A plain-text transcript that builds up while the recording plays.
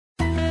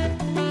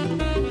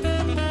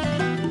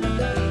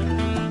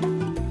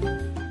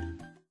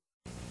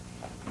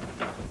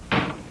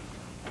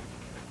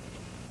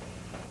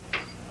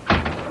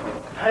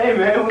Hey,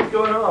 man, what's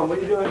going on? What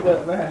are you doing with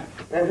that mask?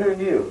 And who are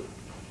you?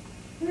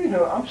 You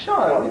know, I'm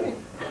Sean. What do you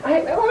mean?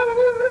 Hey,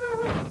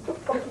 what the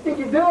fuck you think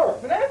you're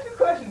doing? Man, ask you a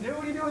question, dude.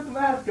 What are you doing with the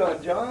mask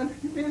on, John?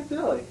 You're being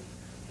silly.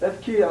 That's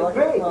cute. I like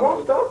it. Hey,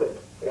 don't stop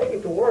it. I gotta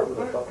get to work with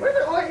it.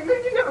 Wait,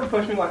 man, you never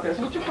push me like this.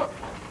 What's your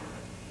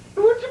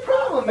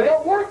problem, man? I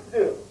got work to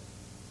do.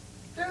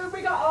 Dude,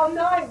 we got all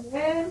night,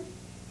 man.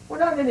 We're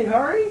not in any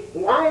hurry.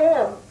 I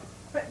am.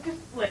 But just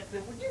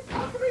listen. Would you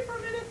talk to me for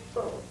a minute?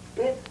 So,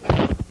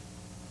 bitch.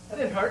 That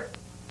didn't hurt.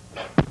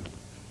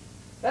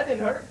 That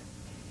didn't hurt.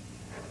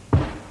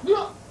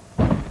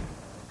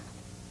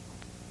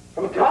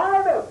 I'm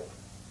tired of it.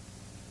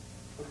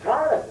 I'm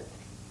tired of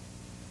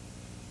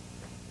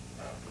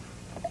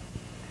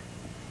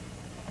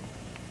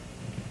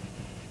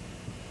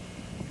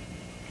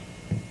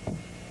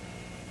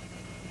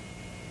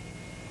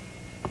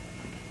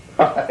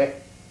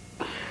it.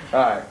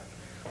 Hi,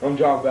 I'm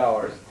Jon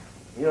Bowers.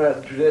 You know,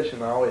 as a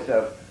tradition, I always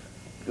have a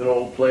good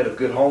old plate of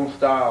good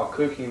home-style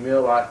cooking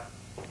meal like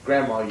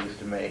Grandma used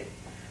to make.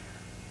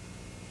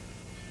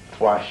 That's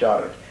why I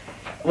shot her.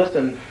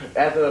 Listen,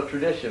 as a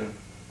tradition,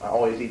 I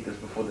always eat this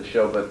before the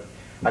show, but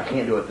I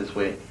can't do it this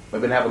week.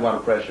 I've been having a lot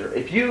of pressure.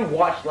 If you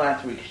watched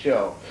last week's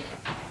show,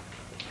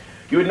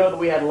 you would know that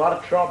we had a lot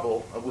of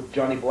trouble with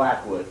Johnny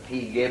Blackwood.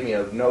 He gave me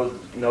a note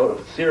of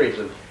a series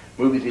of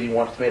movies that he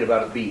wants made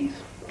about his bees.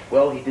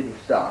 Well, he didn't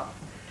stop.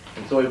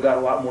 And so we've got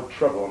a lot more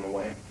trouble on the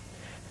way.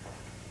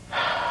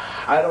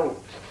 I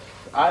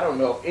don't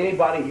know if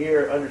anybody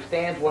here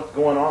understands what's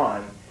going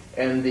on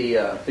and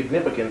the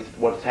significance of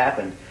what's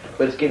happened,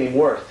 but it's getting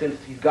worse since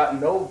he's got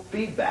no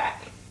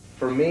feedback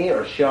from me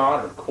or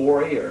Sean or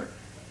Corey or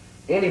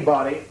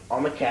anybody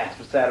on the cast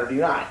for Saturday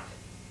night.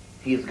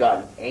 He's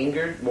gotten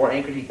angered, more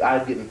angered.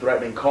 I'm getting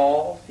threatening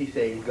calls. He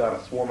said he's got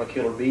a swarm of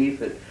killer bees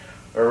that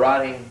are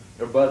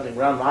buzzing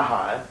around my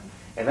hive,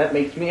 and that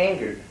makes me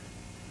angered.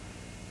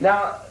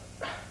 Now,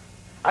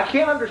 I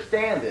can't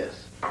understand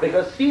this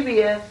because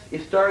CBS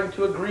is starting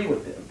to agree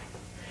with him,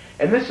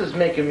 and this is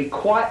making me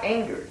quite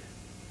angered.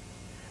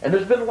 And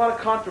there's been a lot of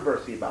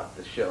controversy about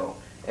this show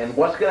and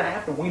what's going to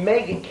happen. We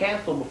may get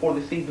canceled before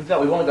the season's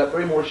out. We've only got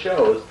 3 more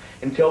shows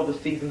until the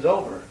season's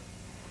over.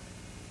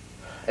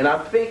 And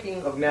I'm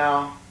thinking of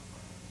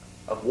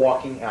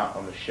walking out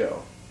on the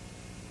show.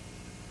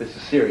 This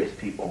is serious,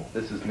 people.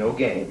 This is no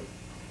game.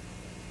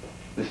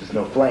 This is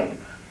no flame.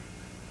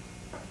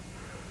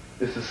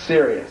 This is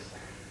serious.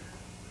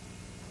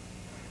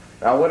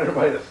 Now, I want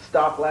everybody to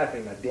stop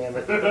laughing, damn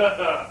it.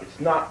 It's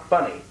not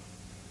funny.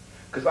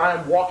 Because I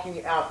am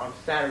walking out on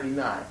Saturday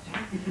night.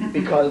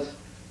 Because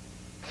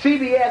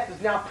CBS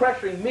is now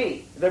pressuring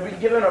me. They've been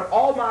giving up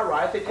all my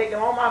rights. They've taken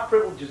all my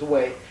privileges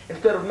away.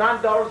 Instead of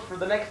 $9 for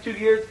the next 2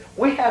 years,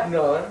 we have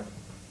none.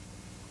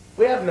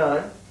 We have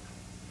none.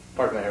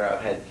 Pardon my hair,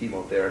 I've had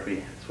chemotherapy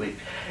this week.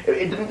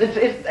 And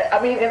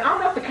I'm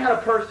not the kind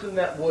of person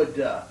that would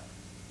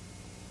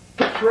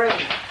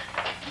betray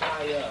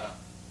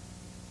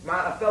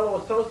my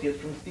fellow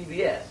associates from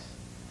CBS.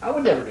 I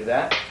would never do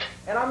that.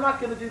 And I'm not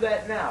going to do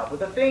that now. But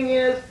the thing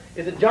is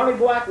that Johnny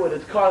Blackwood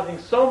is causing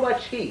so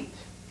much heat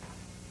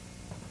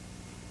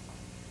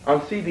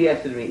on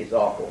CBS and me. It's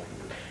awful.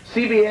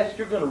 CBS,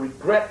 you're going to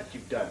regret that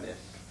you've done this.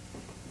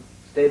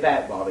 Stay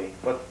back, Bobby.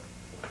 What?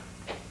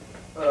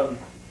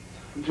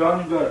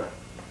 John, you got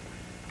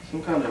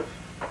some kind of,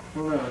 I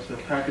don't know, it's a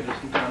package of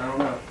some kind, I don't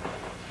know.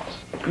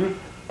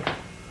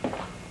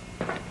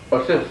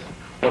 What's this?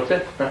 What's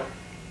this? Huh?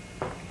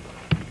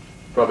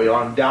 Probably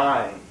I'm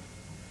dying.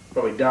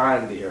 Probably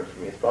dying to hear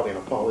from me. It's probably an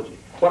apology.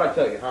 What'd I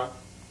tell you, huh?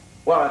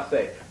 What'd I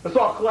say? Let's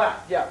all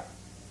clap. Yeah.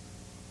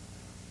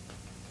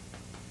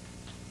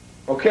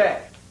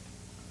 Okay.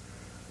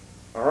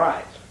 All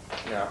right.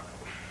 Now,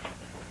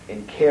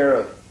 in care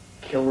of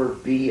Killer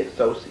Bee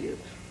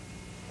Associates.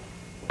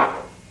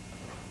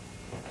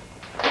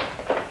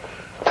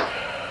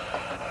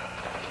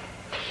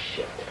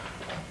 Shit.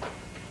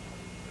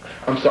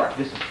 I'm sorry.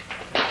 This is...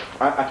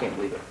 I can't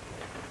believe it.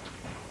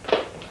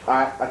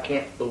 I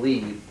can't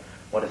believe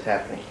what is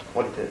happening.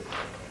 What is this?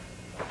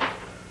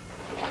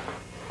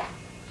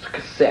 It's a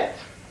cassette.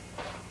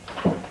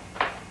 It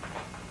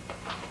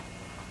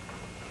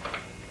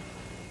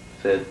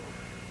said,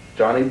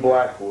 Johnny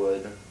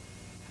Blackwood,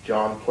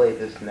 John, play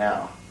this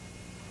now.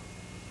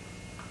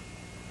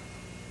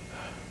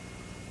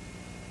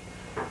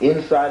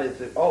 Inside it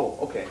said, oh,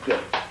 okay, good.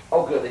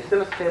 Oh, good. They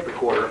sent us a tape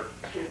recorder.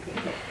 They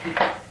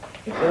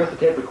sent us a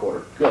tape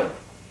recorder. Good.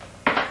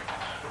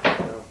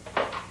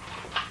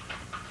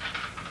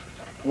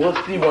 Well,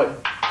 let's see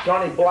what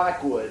Johnny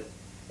Blackwood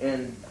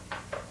and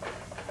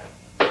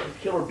his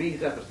killer bees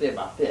have to say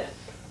about this.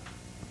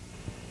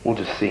 We'll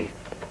just see.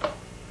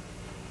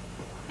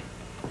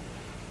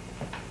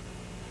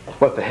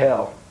 What the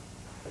hell?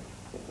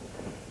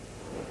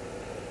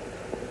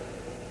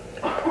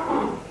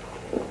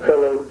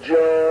 Hello,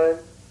 John.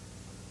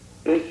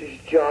 This is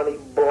Johnny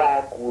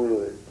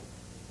Blackwood.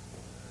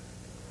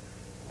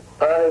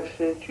 I have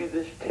sent you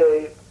this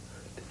tape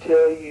to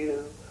tell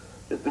you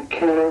that the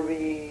killer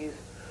bees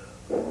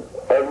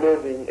are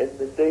living and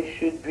that they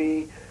should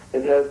be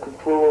and have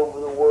control over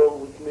the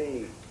world with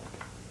me.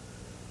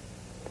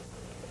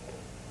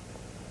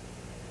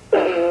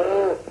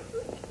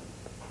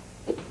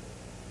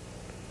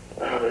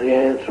 The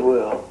answer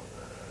will.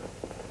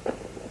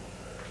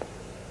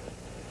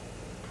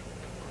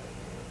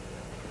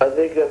 I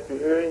think after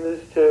hearing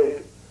this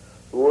tape,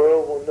 the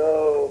world will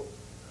know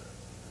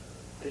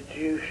that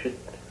you should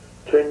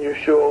turn your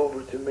show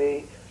over to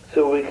me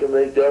so we can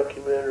make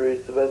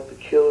documentaries about the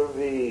killer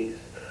bees,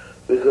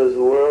 because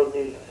the world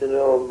needs to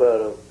know about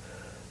them.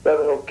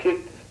 Rabbit Hole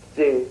kicked this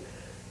thing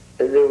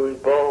and there were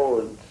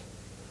bones.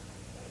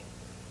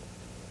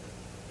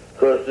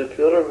 Because the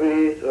killer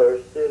bees are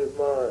a state of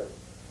mind.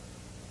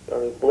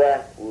 Johnny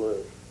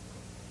Blackwood.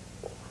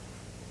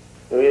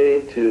 We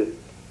need to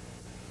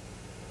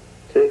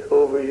take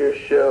over your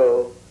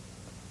show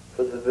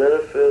for the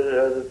benefit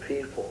of the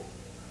people.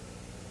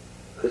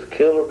 Because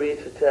killer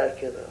bees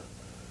attacking us.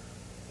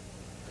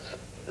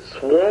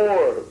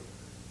 Swarm.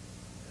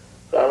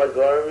 Not like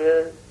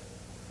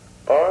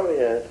army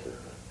ants.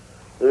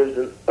 There's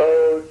an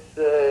old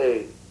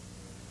say,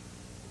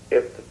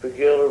 if the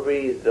killer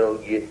bees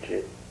don't get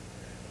you,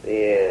 the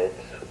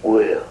ants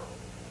will.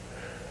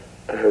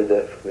 I heard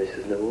that from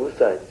Mrs. Noble,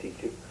 science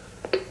teacher.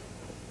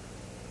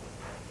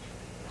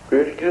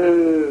 Pretty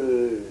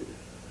good.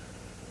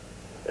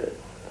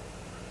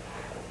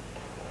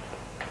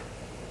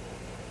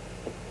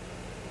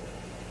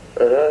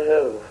 And I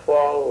have a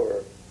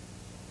follower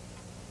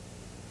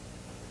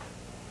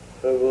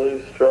who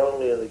believes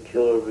strongly in the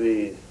killer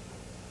bees.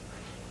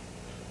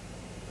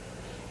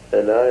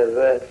 And I have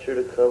asked her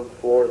to come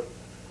forth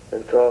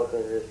and talk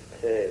on this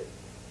tape,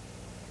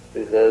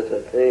 because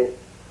I think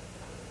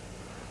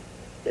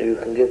you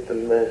can get the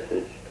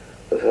message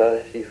of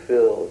how she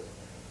feels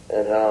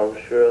and how I'm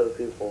sure other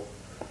people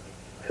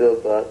feel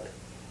about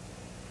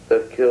the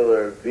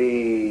killer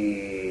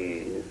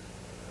bees.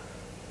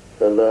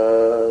 La la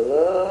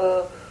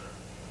la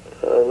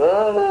la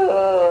la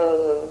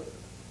la.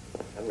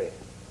 I mean,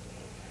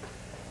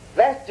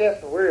 that's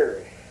just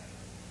weird.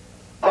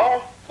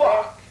 Oh,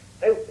 fuck!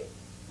 Stupid.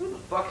 Who the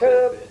fuck's this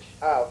bitch?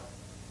 Of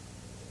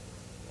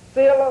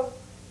Silla,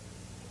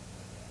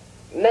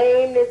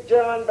 named is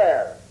Jon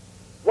Bowers,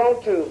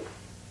 want to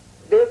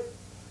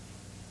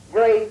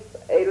disgrace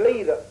a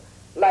leader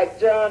like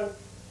Johnny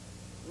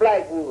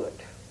Blackwood.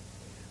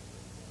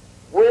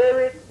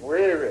 Wear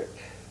it.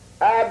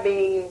 I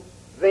mean,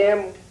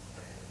 them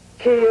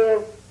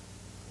kills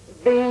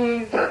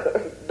bees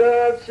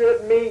done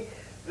shoot me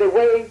the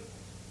way,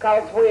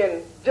 cause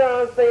when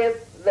John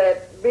said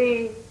that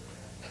bee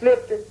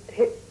slipped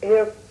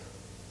his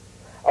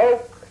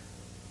oak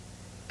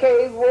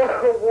cave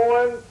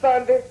one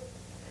Sunday,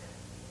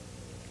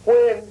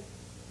 when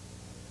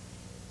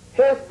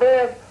his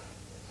breath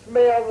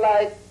smelled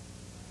like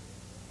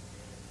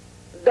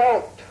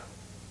don't.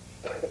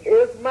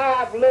 His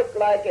mouth looked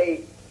like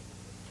a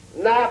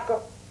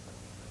knocker.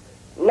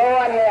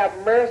 Lord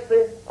have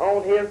mercy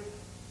on his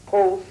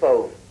poor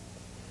soul.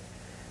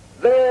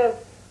 There's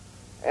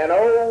an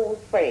old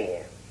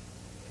saying,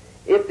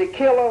 if the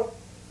killer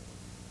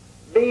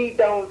bee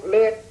don't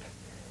let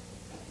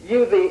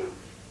you, the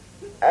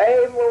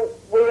able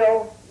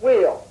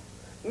will.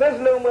 Miss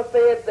Loomer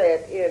said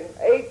that in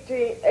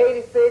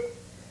 1886,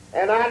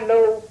 and I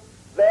know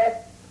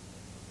that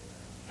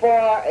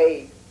for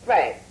a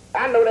fact.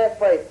 I know that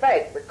for a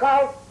fact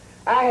because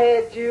I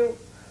had you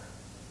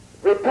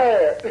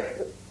repair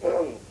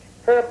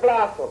her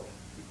blossom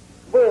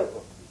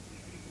bosom.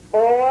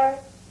 Boy,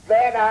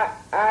 that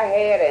I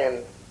had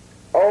an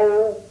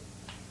old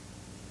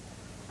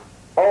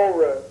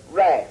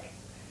rack.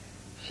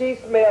 She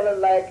smelled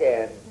like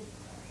an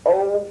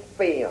old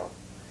film.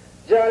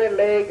 Johnny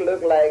leg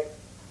looked like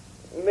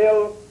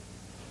milk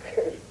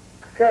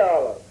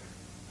color.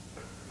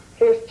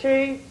 His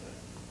cheeks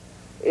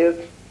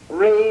is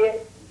red,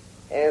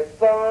 and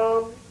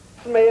some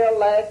smell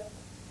like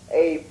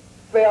a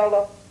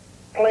fella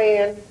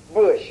playing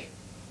bush.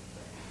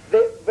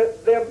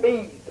 They're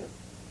bees.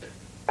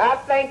 I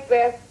think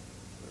that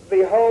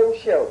the whole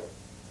show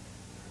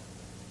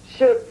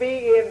should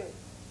be in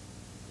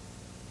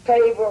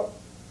table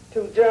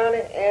to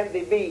Johnny and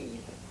the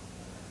bees.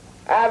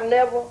 I'll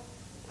never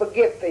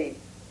forget the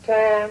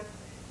time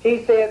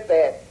he said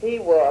that he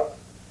was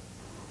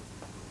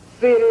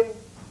sitting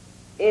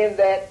in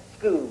that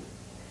school,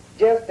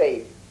 just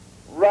a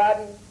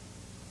rotten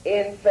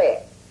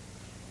insect.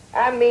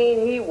 I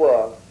mean, he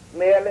was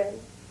smelling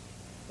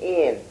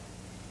in.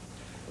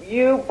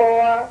 You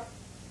boy,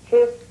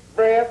 his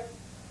breath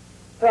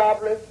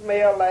probably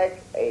smelled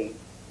like a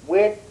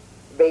wet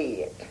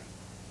bed.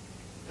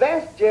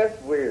 That's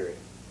just weird.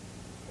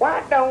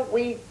 Why don't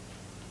we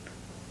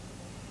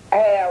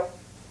have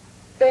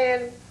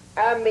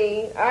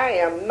I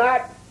am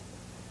not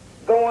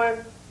going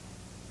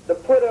to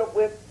put up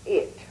with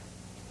it.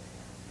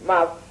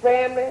 My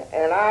family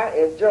and I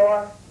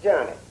enjoy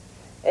Johnny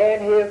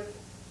and his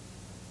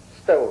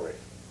stories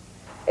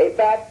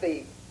about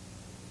the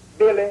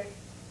Billy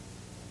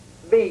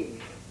Bees.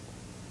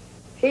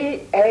 He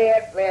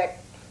had that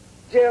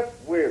just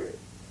weary.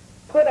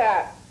 Put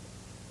out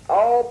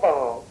all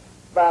bombs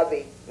by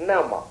the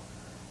number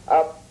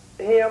of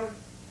him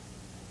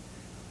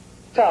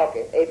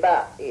talking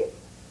about it.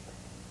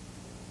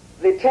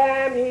 The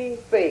time he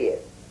said,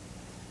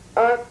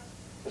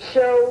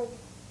 showed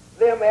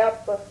them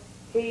after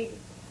he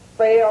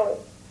fell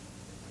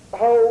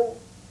whole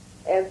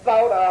and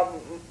thought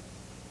of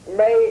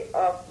May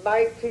of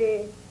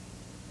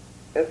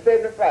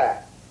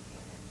 1975,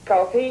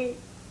 because he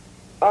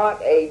on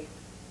a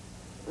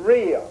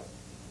real,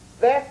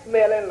 that's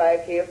smelling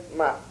like his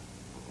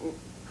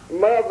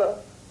mother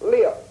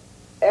lip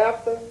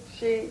after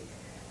she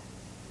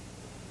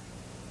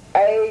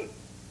ate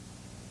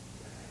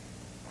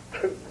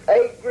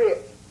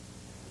grits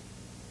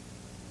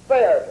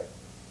Saturday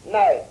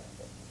night.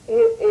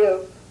 It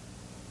is,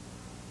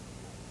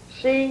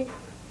 she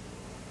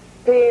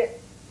pinned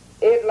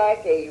it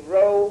like a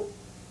road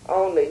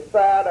on the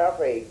side of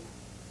a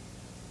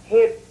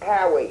hit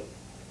highway.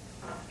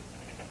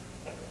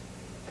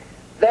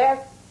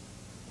 That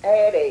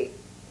had a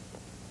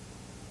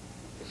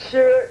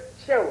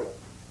shoulder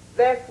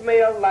that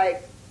smelled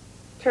like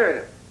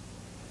turnip.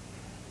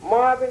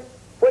 Marvin,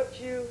 what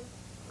you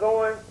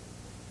gonna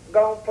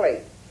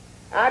play?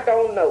 I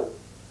don't know.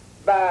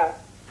 By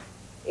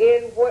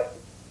in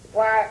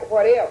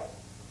whatever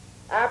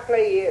I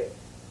play it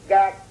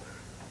got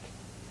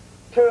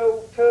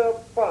too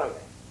funny.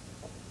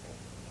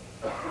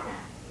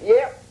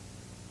 Yep,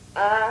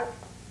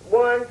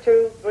 1,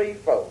 2, 3,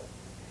 4,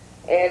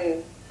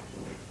 and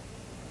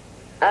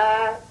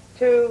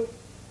 2,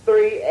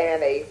 3,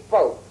 and a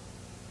 4.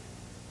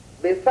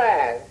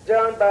 Besides,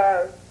 Jon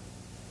Bowers,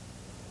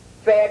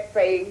 fat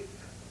face,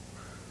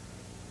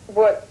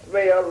 what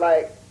smelled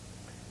like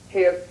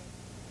his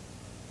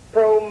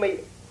pro milk.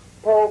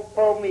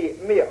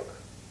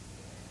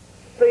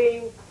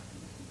 Seam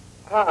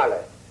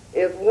Holly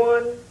is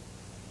one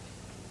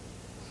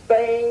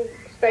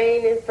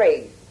staining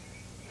face,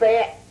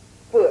 fat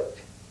foot,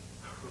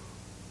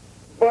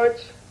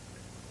 bunch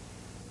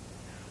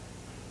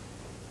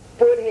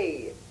foot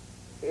head.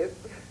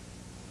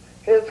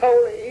 His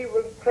holy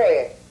even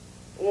crash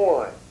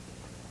one.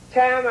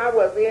 Time I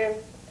was in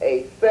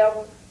a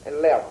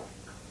 7-Eleven,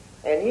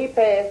 and he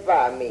passed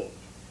by me.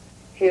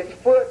 His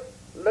foot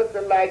looked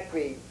like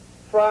the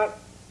front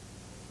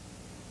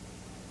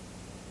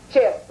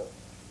chest.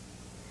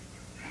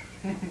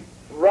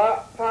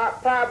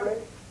 Probably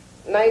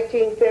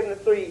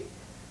 1973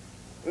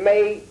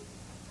 made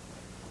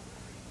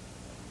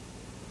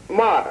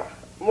model.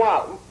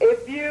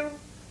 If you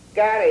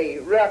got a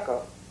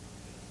record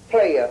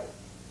player,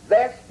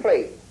 that's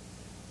played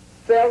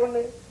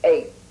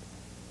 78.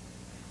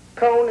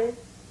 Coney,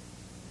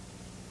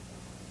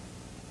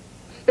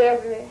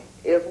 Stephanie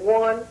is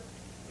one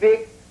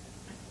big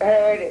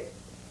headed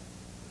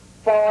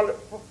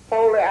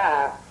foley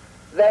eye.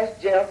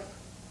 That's just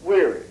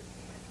weary.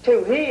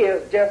 2, he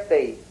is just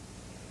a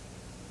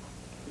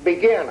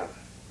beginner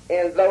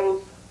in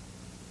those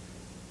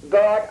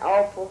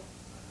god-awful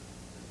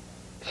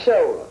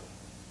shoulders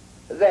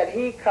that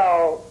he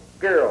called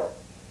girl.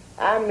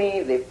 I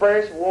mean, the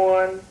first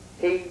one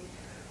he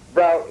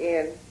brought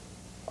in,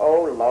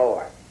 oh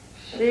Lord,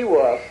 she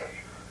was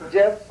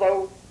just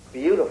so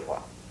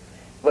beautiful.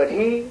 But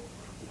he,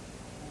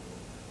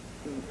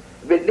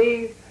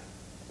 beneath,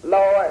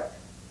 Lord,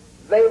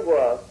 they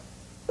was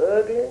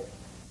ugly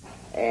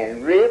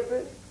and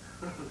ripping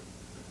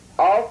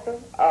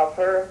often of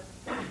her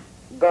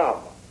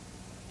gum,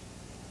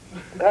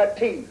 her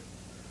teeth.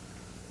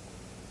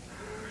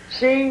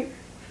 She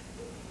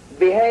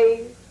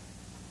behaved,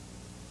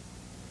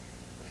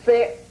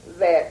 said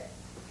that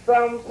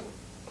some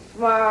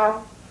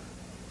smile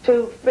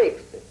to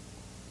fix it.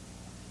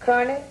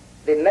 Connie,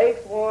 the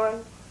next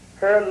one,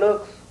 her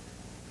looks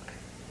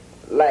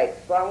like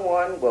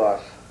someone was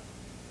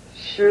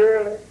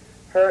surely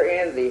her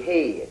in the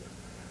head.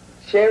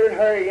 Sharing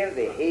her in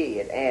the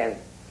head, and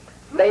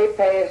they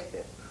passed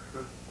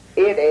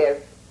it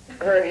as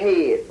her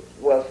head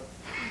was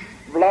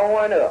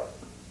blowing up.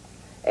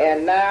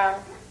 And now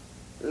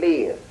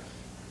Liz,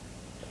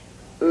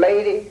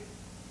 lady,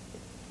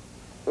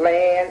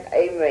 land,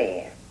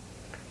 amen.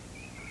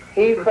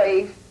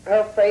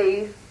 Her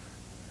face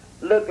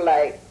looked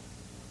like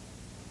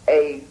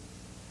a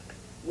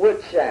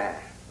woodshine.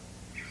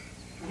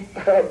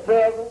 Her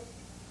brother's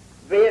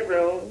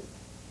bedroom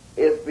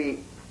is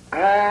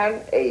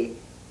behind a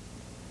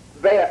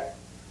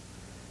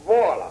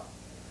boiler,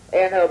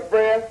 and her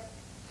breath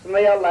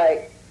smelled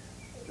like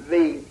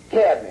the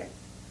cabinet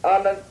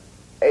under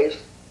a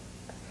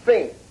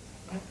sink.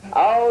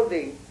 All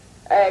the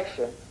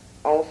action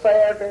on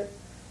Saturday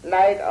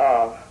night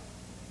of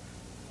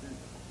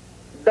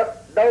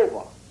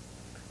Dover.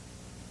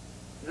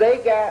 They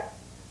got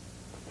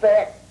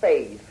fat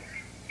face,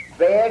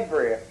 bad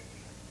breath,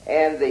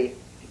 and the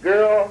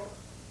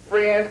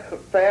girlfriend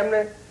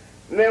family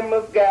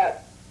members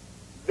got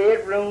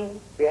bedroom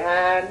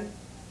behind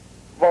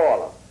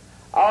boiler.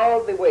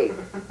 All the way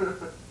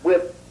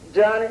with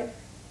Johnny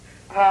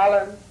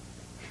hollering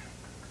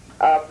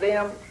of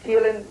them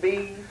killing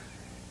bees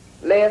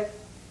left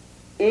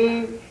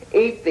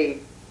eat the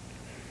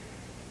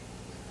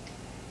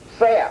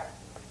sap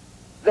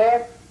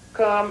that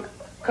come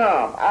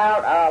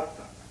out of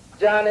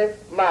Johnny's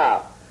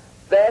mouth.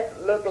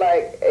 That look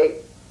like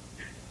a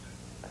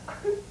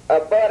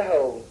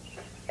butthole.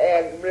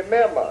 And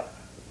remember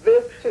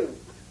this too.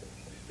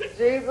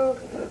 Jesus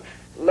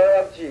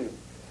loves you,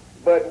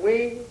 but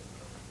we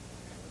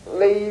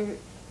leave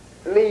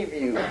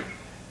you.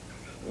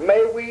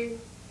 May we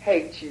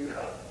hate you.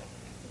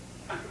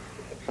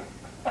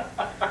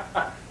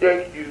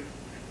 Thank you.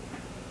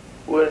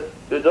 With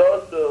there's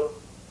also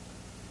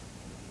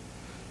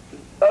an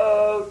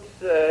old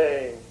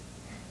saying,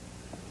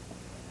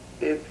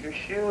 if your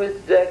shoe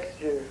is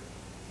Dexter,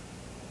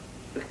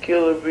 the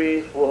killer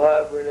bees will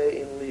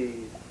hibernate and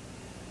leave.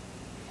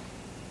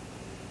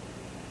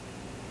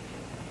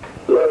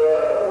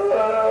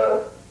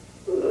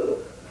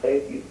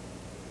 Thank you.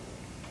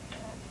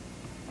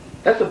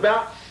 That's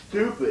about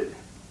stupid.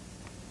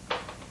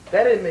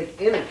 That didn't make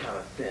any kind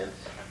of sense.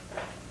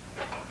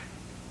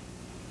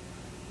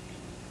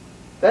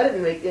 That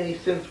didn't make any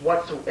sense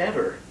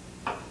whatsoever.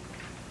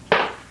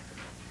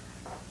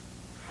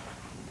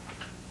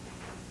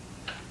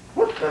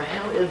 What the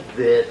hell is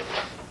this?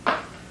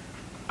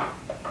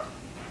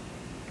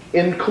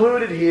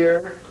 Included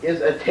here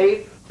is a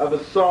tape of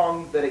a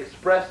song that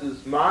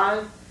expresses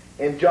mine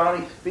and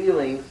Johnny's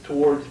feelings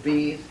towards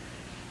bees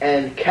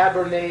and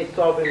Cabernet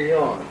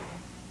Sauvignon.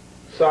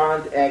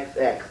 Signed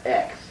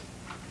XXX.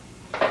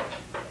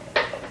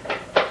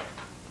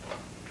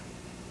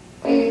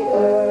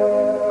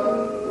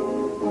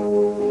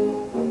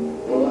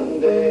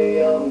 One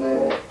day I'll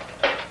make.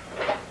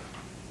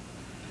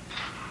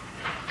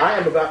 I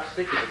am about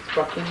sick of this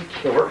fucking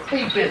killer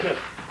bee business.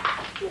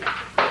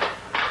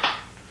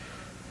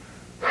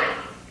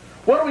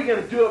 What are we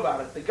going to do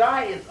about it? The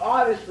guy is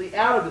obviously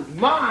out of his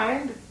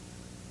mind.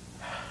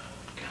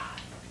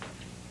 God.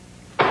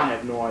 I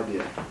have no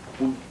idea.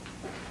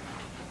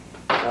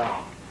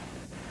 Oh.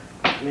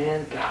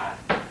 Man, God.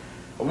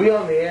 Are we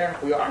on the air?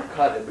 We are.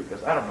 Cut it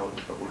because I don't know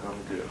what we're going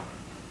to do.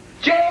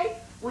 Jay,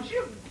 would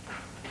you...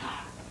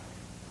 God.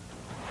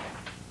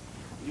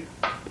 You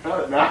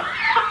cut it now.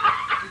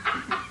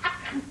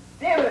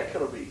 Damn it, that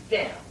killer bee.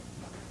 Damn.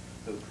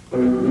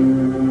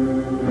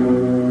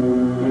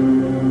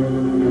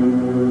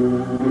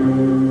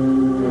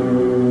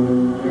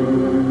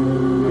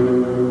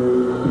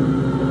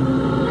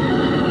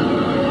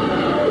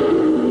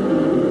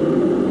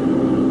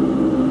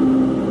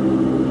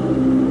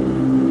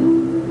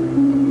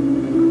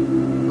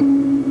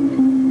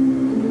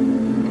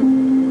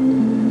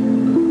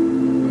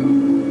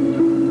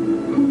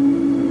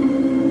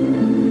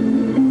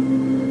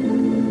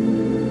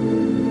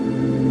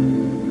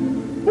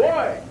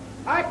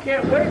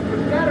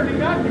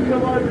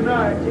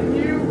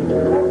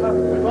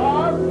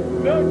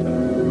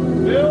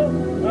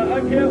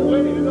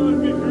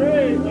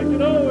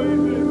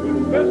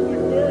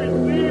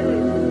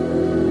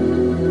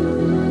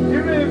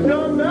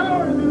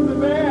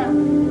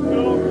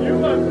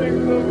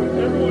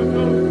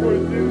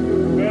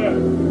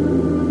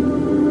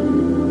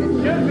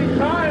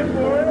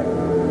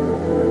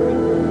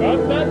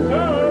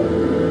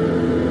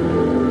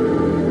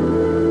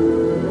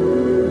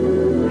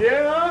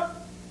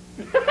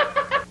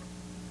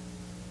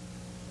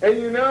 And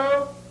you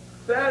know,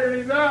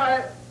 Saturday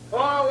night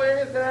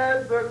always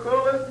has the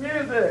coolest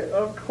music.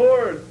 Of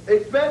course.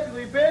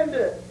 Especially Bend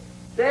It.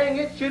 Dang,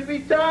 it should be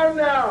time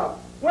now.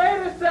 Wait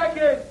a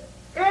second.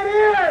 It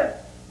is.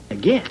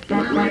 Again.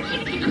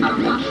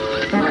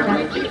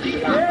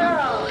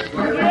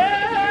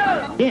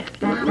 Yeah. Yeah.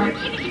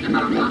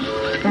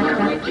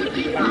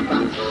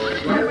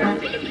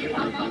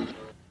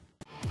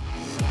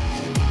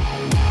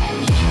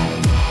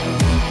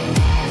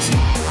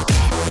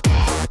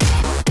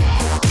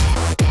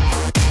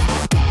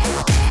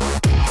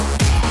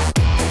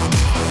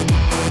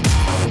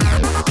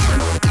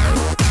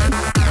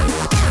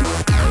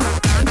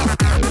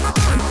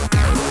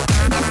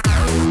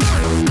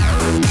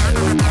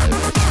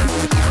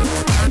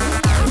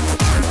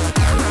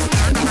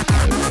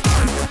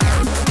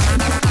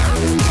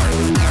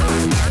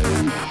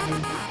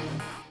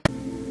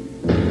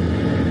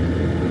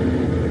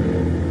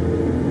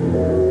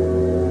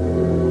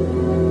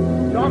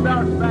 Jon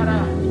Bowers is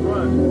badass.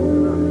 Run.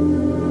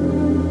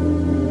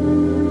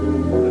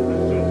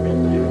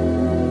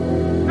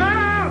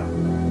 Ah!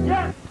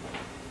 Yes!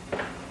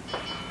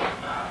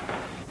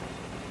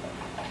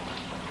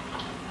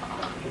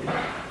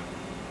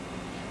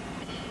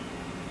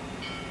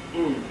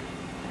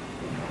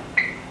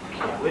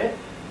 Quit.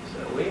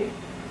 Zoe.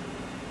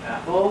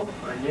 Apple.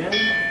 Onion.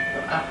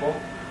 Apple.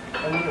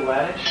 Onion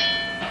radish.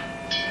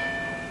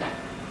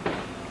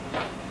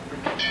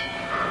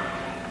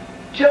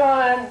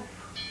 John!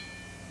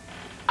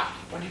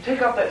 When you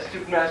take off that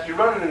stupid mask, you're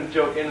running the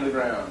joke into the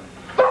ground.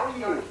 Fuck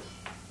you!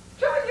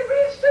 John, you're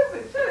being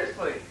stupid,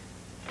 seriously.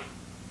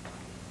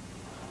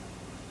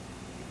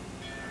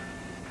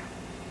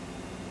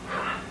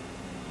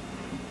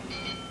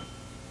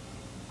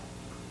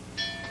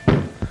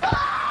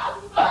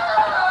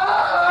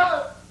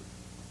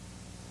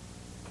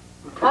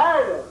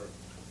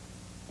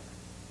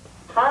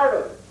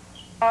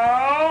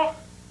 Oh,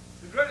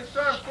 the greatest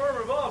star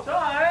performer of all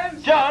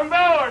time, Jon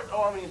Bowers!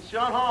 Oh, I mean,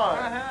 Sean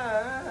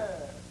Hahn.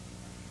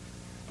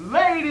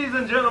 Ladies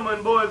and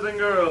gentlemen, boys and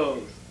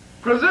girls,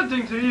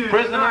 presenting to you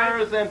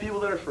Prisoners and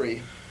people that are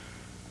free.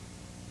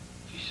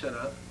 You shut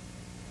up.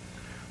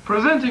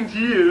 Presenting to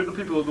you, the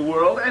people of the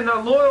world, and the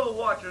loyal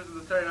watchers of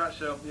the Saturday Night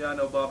Show. Yeah, I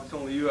know, Bob, it's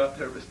only you out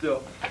there, but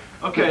still.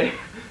 Okay,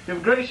 we have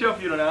a great show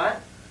for you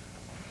tonight.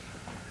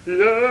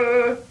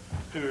 Yeah.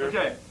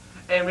 Okay,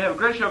 and we have a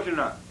great show for you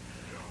tonight.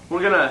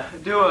 We're gonna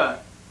do a...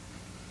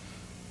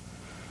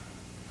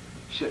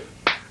 Shit.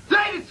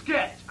 David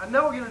sketch! I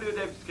know we're gonna do a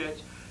David sketch.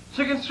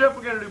 Chicken strip,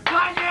 we're gonna do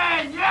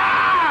Bunion!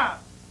 Yeah!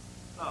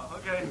 Oh,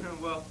 okay,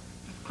 well,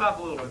 just clap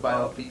a little bit,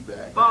 Bob.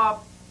 Feedback.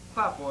 Bob,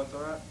 clap once,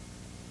 alright?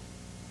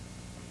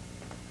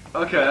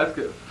 Okay, that's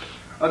good.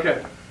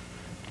 Okay.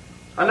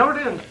 I know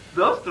we're doing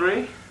those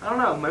three. I don't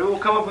know. Maybe we'll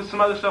come up with some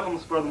other stuff on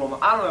the spur of the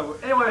moment. I don't know.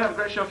 Anyway, we have a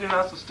great show for you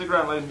now, so stick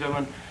around, ladies and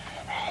gentlemen.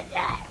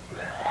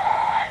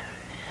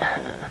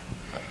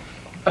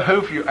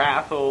 Hoof, you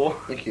asshole.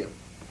 Thank you.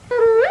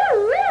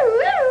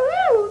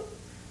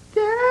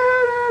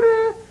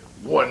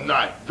 One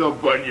night, the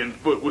Bunion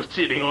Foot was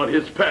sitting on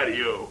his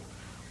patio,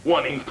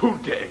 wanting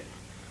pute.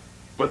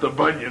 But the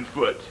Bunion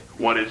Foot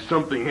wanted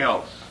something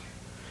else.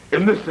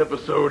 In this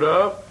episode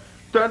of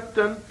Dun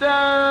Dun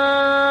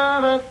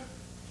Dun,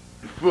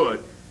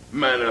 Foot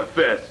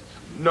manifests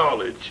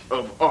knowledge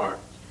of art.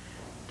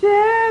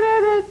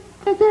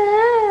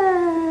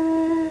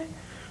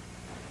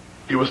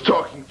 He was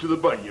talking to the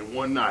Bunion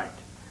one night,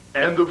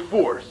 and the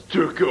force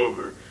took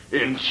over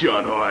in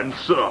Sean Hahn's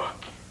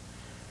sock.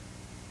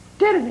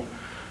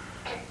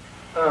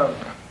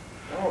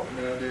 Oh,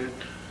 man, dude.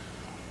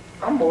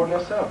 I'm bored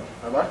myself.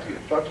 I like to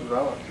get fucked with what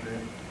I like to do.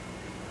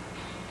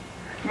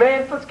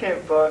 Man, Foots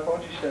can't fuck. Why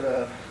don't you shut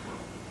up?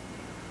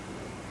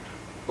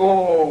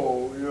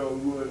 Oh, yeah,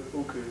 right.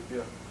 Okay,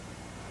 yeah.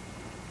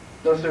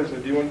 No, seriously,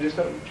 do you want to do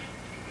something?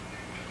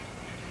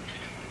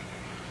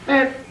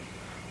 Man,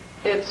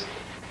 it's...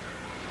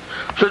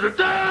 It's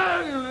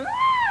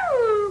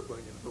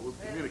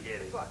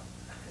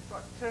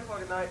like 10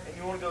 o'clock at night, and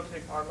you want to go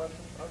take art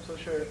lessons? I'm so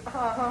sure. You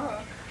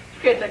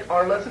can't take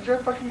art lessons. You're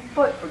a fucking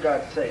foot, for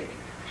God's sake.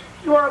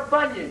 You are a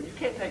Bunion. You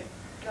can't take...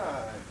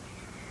 God.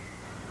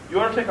 You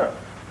want to take art?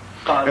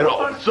 And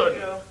all of a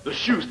sudden, the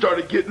shoe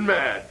started getting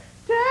mad.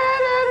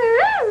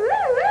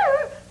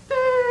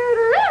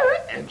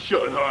 And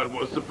Sean Hahn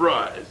was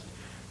surprised.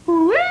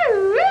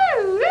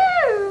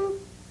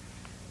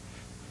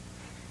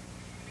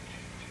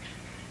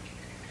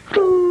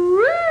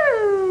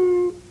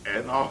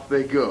 And off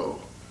they go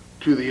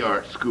to the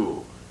art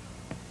school.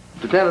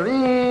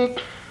 Dun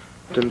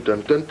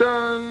dun dun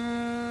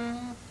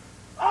dun.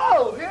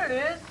 Oh, here it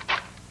is.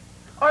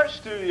 Art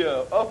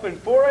studio, open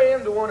 4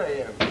 a.m. to 1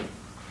 a.m.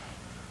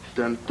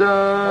 Dun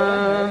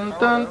dun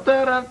dun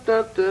dun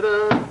dun dun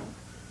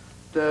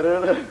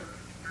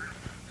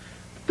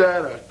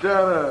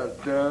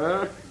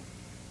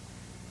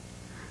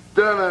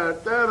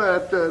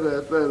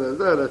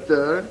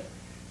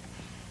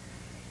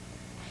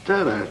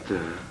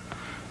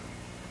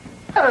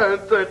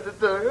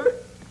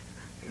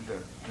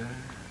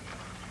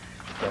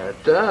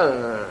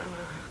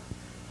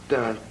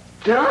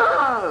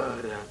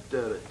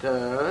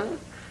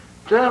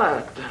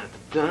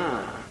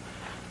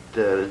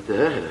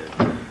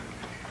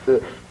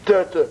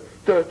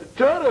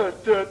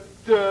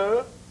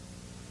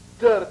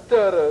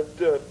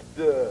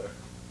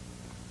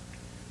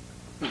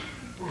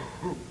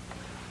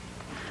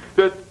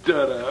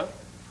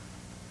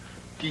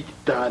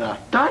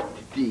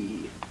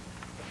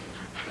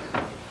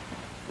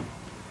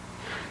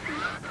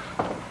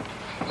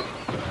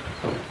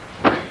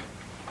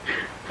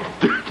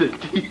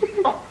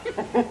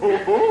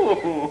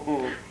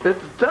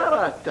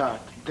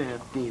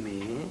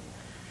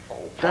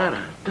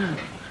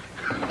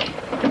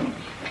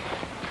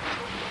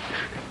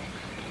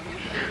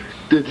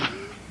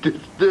dun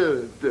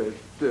dun dun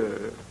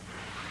dun.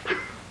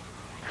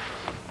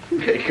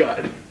 Hey,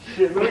 God.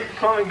 Shit, let me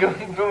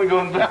go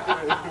in the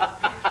bathroom.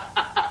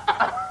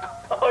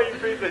 Oh, you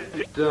freaked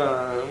it.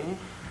 Dun.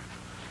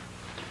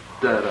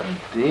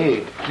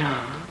 Da-da-dee.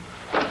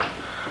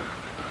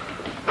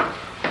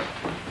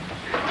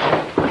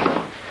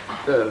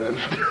 Dun.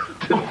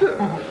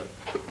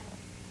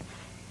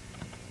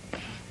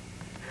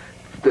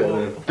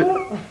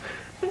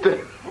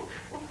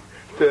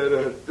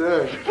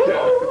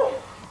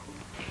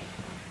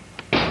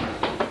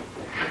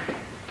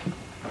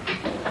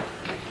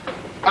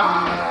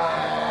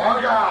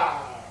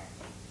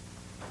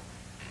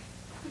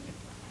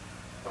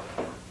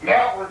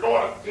 Now we're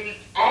going to teach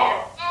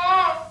art.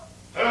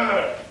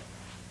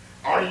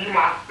 Are you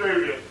my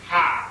students?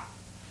 Hi.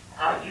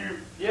 Are you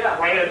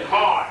playing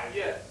hard?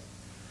 Yes.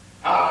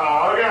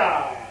 Oh,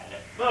 God.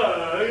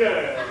 Oh,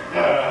 God.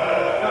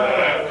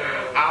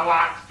 I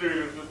like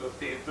students with a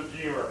sense of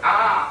humor.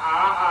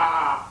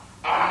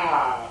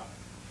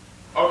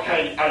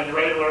 Okay, are you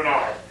ready to learn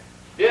art?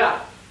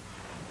 Yeah.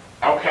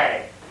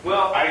 Okay.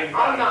 Well, I need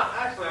I'm not.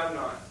 Actually, I'm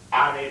not.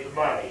 I need the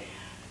money.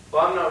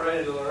 Well, I'm not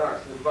ready to learn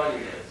art, so the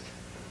Bunion is.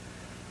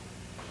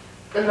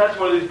 And that's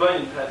where these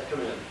Bunion pads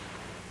come in.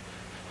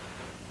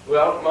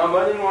 Well, my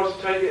Bunion wants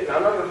to take it, and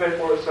I'm not going to pay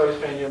for it, so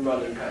he's paying you in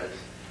Bunion pads.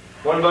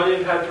 1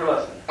 Bunion pad per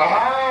lesson.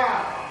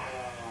 Ah,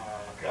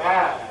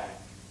 God.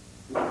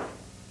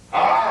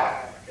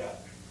 Ah, God.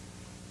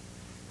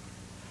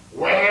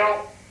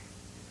 Well,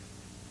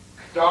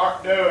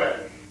 start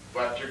doing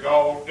what you're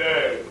going to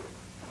do.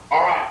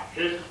 All right,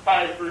 here's the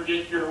paper.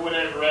 Get your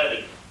whatever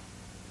ready.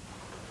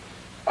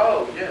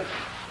 Oh, yes.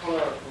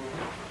 Hold on.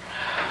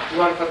 You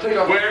mind if I take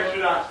off? Where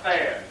should I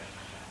stand?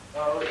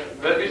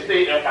 Let me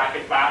see if I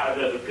can find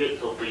another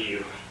pencil for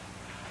you.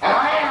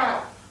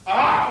 Ah!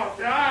 Oh,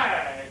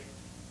 God!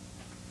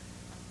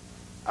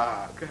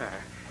 Okay.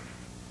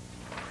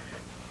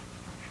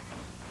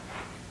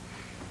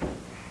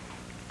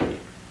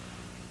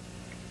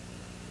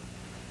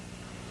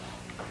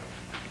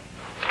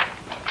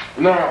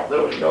 Now,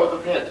 there was no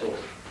other pencils.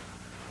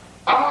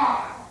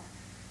 Ah!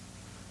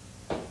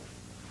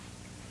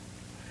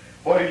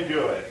 What are you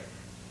doing?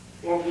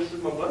 Well, this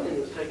is my Bunion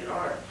that's taking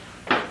art.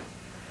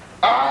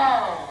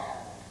 Ah!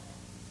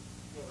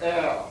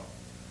 L.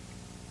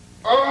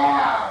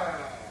 Ah!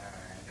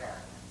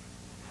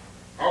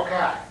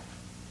 Okay.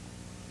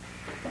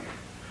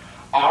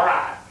 All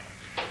right.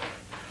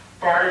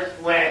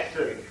 First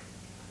lesson.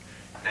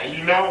 Now,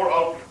 you know we're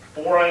open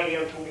from 4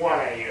 a.m. to 1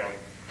 a.m.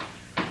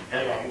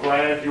 And I'm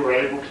glad you were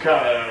able to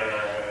come.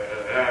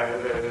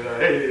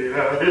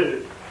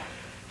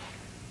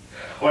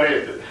 What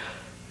is it?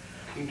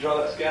 Can you draw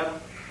that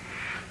scab?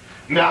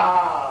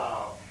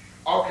 No.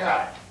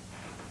 Okay.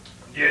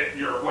 Get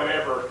your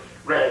whatever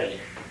ready.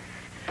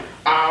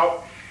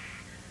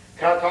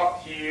 Can I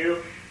talk to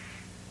you?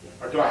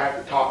 Or do I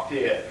have to talk to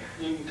it?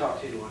 You can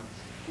talk to you once.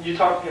 You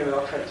talk to him and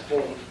I'll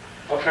transform.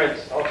 I'll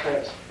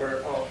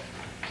transfer off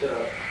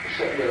to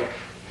set middle.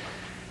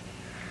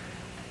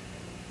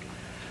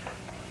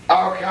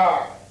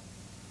 Okay.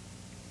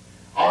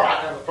 All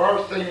right, now the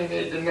first thing you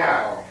need to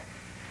know.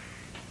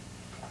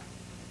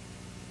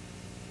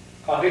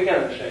 Oh, he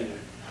can't understand you.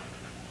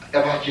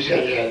 I thought you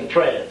said you had to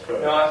transfer.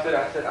 No, I said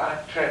I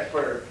have to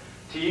transfer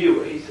to you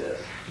what he says.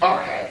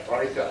 Okay,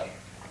 what do you say?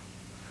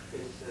 He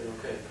said,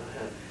 okay, go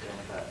ahead.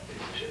 Tell that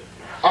piece of shit.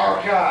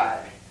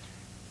 Okay.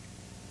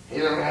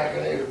 You don't have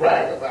anything to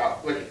brag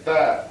about. Look at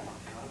that.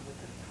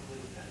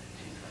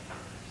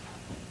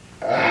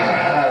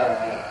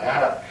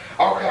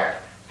 Okay.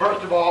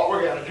 First of all,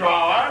 we're going to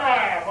draw an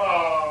apple.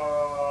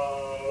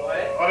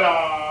 What?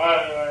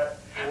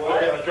 We're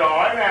going to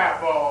draw an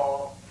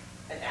apple.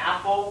 An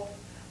apple?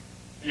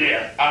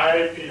 Yes,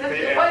 I-P-P-L-E.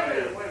 Wait a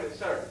minute,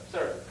 sir.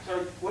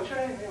 What's your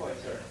name anyway,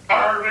 sir?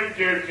 Irving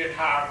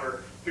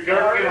Guggenheimer. The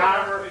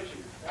Guggenheimer.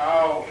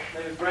 Oh,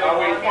 Name is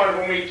always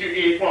wonderful to meet you,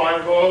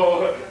 Equine.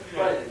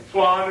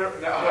 Swan.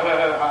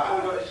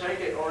 No.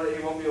 Shake it or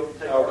he won't be able to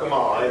take it. Oh, come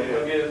on.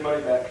 He'll get his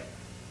money back.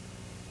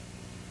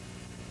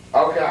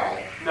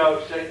 Okay.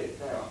 No, shake it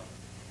now.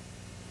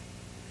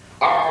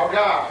 Oh,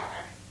 God.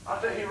 I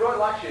think he really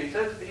likes you. He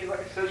says you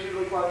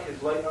look like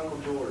his late Uncle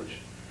George.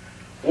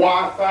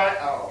 Why,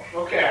 oh,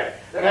 okay.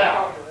 That's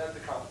Now. a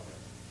compliment.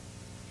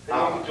 His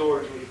Uncle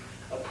George was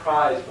a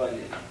prize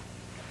Bunion.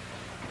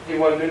 He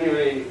won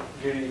many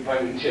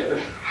Bunion shows.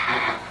 You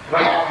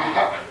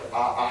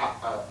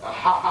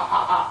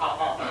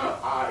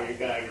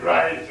got a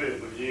great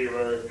sense of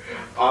humor.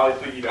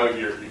 Obviously, you know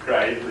you're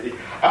crazy.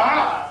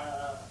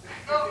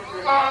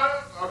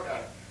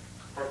 Okay.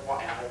 First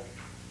one, apple.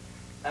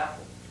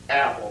 Apple.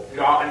 Apple.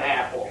 Draw an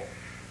apple.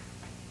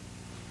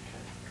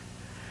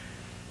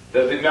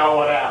 Does it know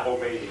what apple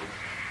means?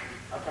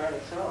 Apparently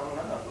so. I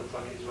don't know. It looks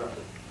like he's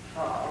roughly.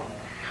 Oh, I don't know.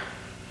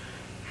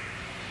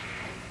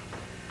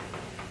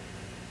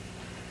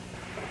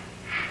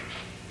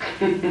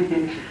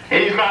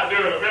 He's not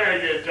doing a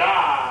very good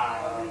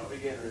job. I'm a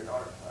beginner in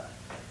art class.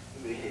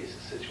 Maybe he's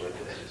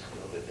situated this just a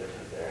little bit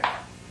different there.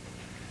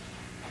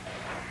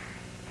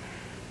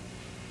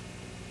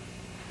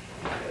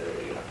 Okay, there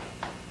we go.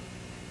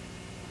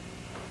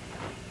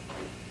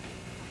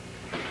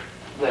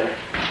 There.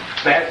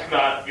 That's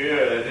not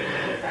good.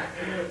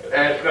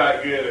 That's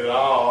not good at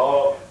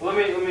all. Let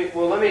me,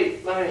 hold on.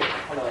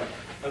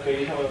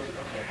 Okay, you have a,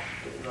 okay,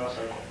 draw a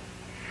circle.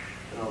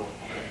 No,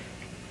 okay.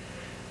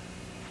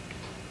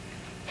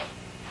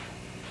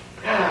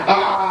 I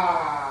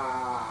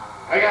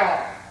got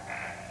it.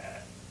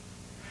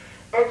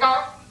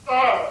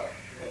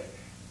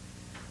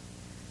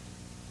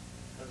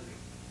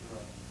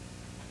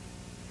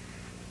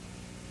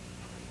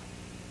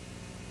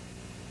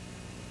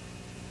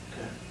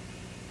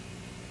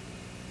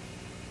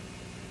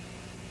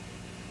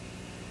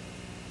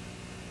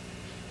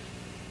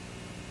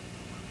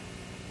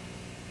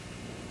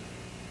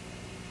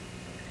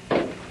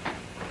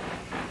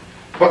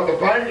 But the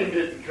Bunion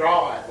didn't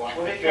draw it like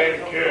he said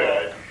he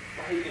could.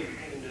 He can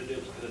do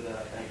this good of that, I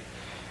think.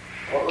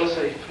 Well, let's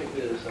say pick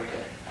this,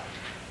 okay.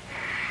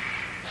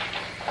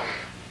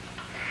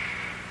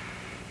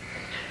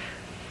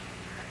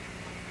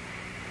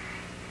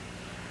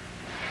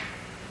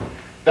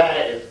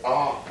 That is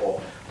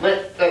awful.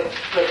 Let's do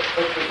this.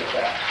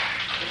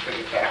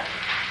 Yeah.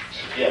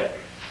 Yeah.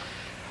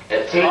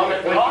 And see,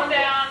 Calm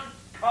down.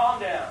 Calm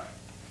down.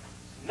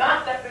 It's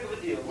not that big of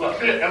a deal. Let's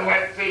see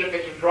if they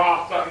can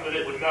draw something that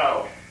it would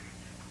know.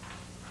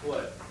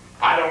 What?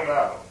 I don't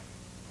know.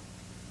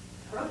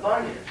 What a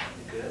Bunion.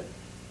 You good?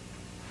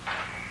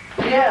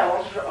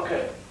 Yeah,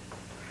 okay.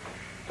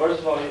 First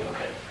of all,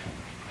 okay.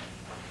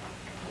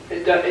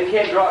 It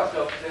can't draw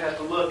itself because it has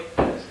to look.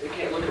 It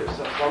can't look at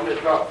itself, so I'm going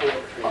to draw it for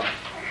it.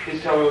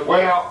 He's telling me.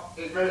 Well,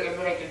 and then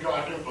it can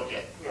draw a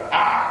duplicate. Right.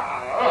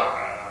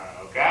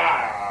 Oh,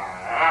 God.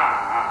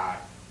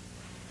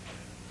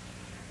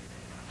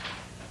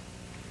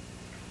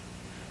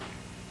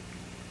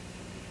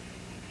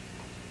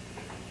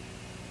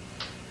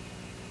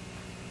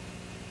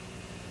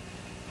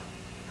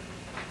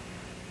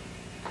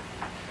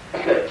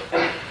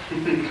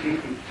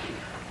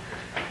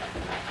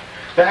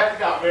 That's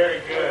not very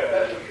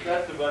good.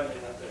 That's the Bunion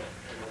right there.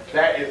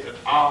 That is an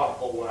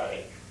awful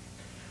way.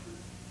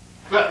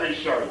 Let me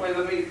show you. Wait,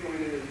 let me do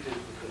this.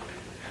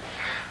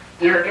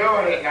 You're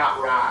doing it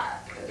not right.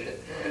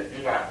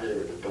 You're not doing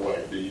it the way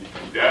it needs to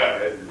be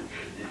done.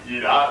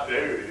 You're not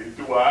doing it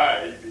the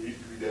way it needs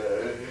to be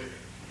done.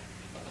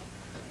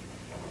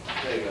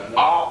 There you go.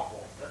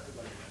 Awful.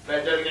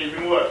 That doesn't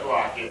even look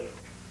like it.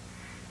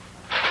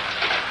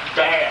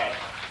 Bad.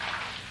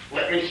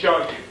 Let me show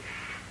you.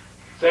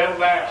 Settle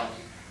down.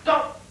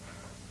 Don't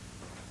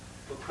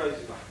go crazy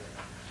like that.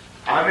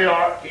 I'm the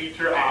art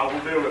teacher. I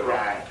will do it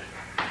right.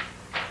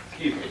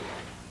 Excuse me.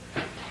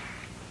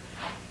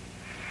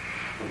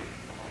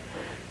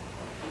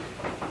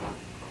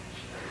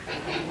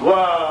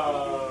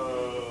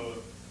 Whoa.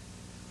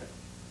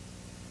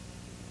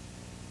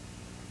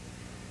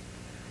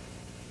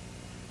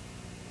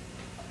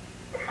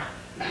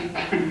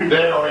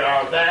 There we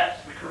are.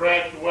 That's the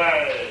correct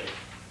way.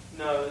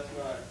 No, it's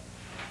not.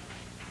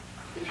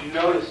 If you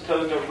notice,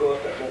 toes don't go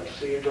up that much,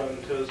 so you're drawing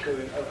the toes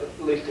coming up at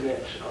least an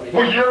inch.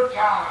 Well, your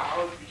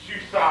toes, you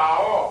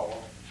saw.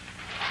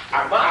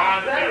 I'm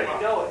Mine's trying better, to you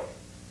do know it.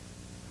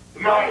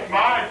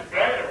 Mine's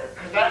better,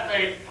 because that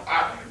thing,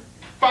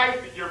 face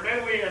it, you're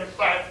mentally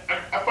insane.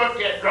 I fuck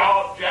that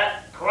draw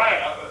jack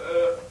crap.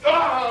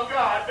 Oh,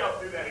 God, don't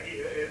do that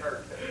again. It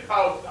hurts.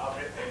 Oh, stop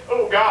it.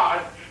 Oh,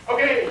 God.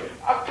 Okay.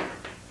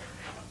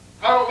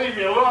 Oh, leave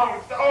me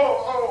alone.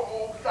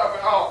 Oh, stop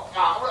it.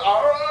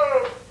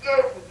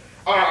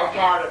 Oh, I'm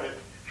tired of it.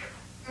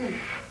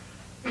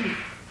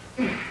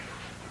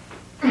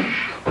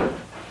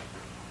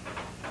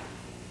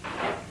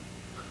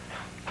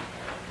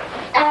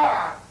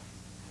 Ah!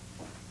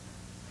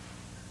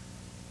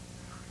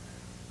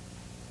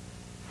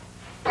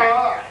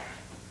 Ah!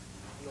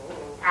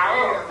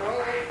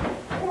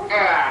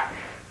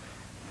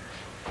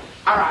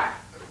 All right.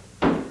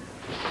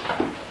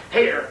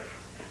 Here,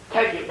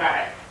 take it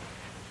back.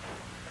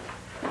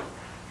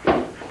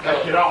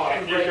 Take it all.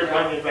 Here's your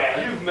Bunion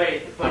bag. You've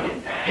made the Bunion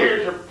bag.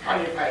 Here's your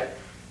Bunion bag.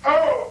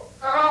 Oh!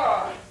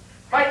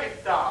 Make it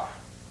stop.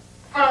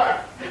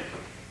 Ow.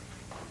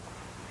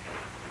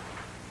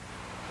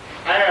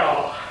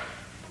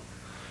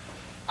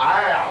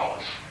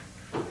 Ouch.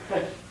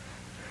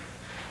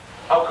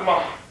 Oh, come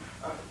on.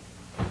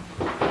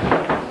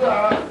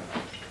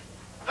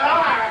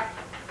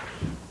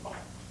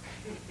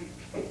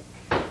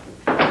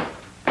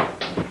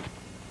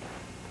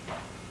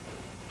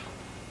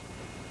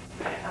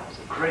 Man, that was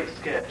a great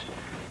sketch.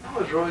 That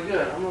was really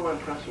good. I'm really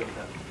impressed with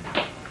that.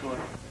 Come on.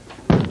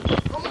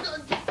 Oh my God!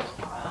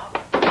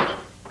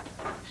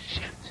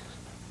 Shit.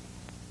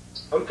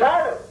 I'm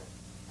tired of it.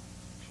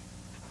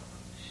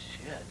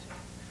 Shit.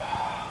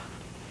 Oh,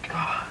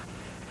 God.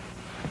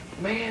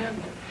 Man,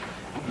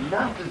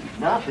 enough is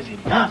enough is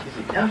enough is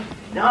enough is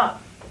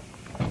enough.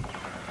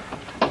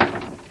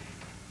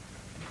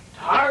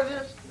 Tired of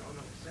this? No,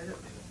 say that,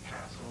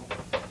 asshole.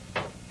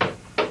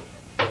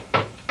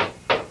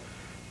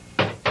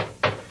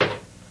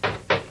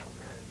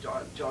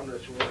 John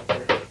Richard right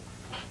there.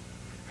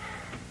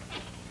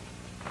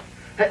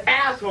 Hey,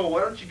 asshole,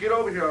 why don't you get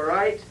over here, all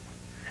right?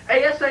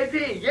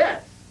 ASAP,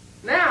 yes.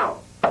 Now.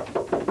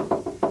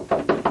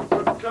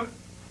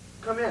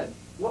 Come in.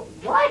 What?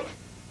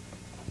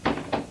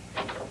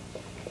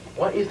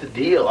 What is the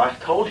deal? I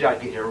told you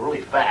I'd get here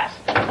really fast.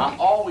 I'm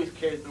always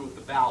carried through with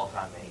the vowels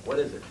I make. What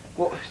is it?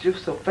 Well, it's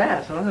just so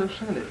fast. I don't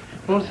understand it.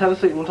 We'll just have a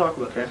seat and we'll talk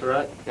about this, all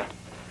right? Yeah.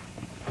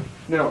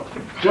 Now,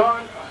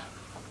 John,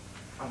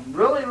 I'm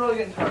really, really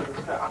getting tired of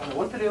this. I don't know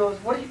what the deal is.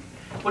 What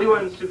are you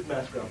wearing the stupid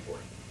mask around for?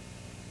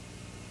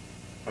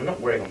 I'm not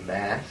wearing a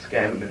mask.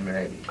 I haven't been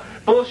married.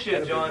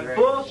 Bullshit, John.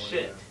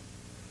 Bullshit.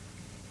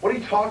 What are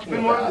you talking You've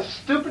been wearing this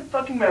stupid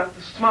fucking mask,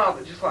 the smile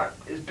that just like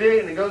is big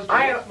and it goes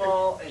to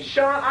small. And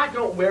Sean, I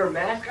don't wear a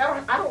mask.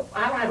 I don't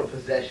have a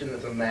possession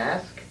that's a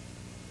mask.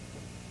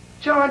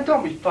 John,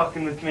 don't be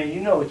fucking with me. You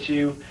know it's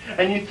you.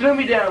 And you threw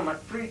me down my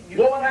free.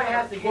 What would I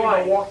have to get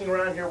by walking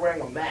around here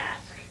wearing a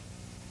mask?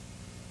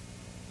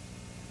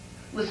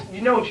 Listen, you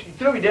know you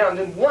threw me down.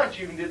 Then once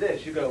you can do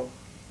this, you go.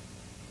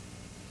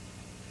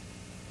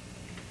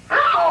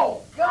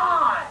 Ow!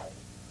 God!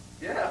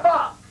 Yeah.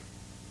 Fuck!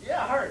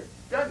 Yeah, it hurts,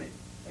 doesn't it?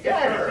 I Yeah,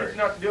 guess it it hurts. hurts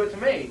not to do it to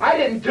me. I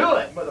didn't do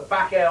it,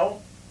 motherfucker.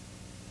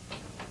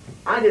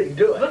 I didn't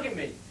do it. Look at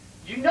me.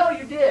 You know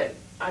you did.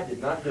 I did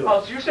not do it.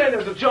 Oh, so you're saying there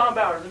was a Jon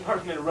Bowers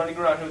impersonator running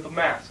around here with a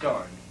mask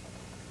on?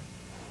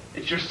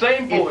 It's your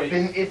same voice.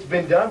 It's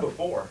been done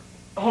before.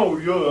 Oh,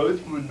 yeah,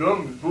 it's been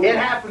done before. It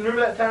happened.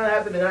 Remember that time it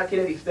happened in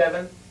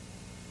 1987?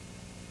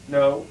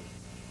 No.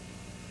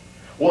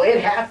 Well,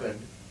 it happened.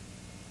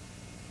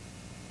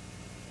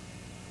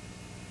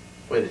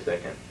 Wait a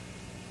second.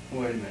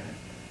 Wait a minute.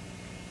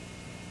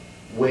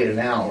 Wait an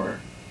hour.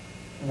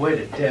 Wait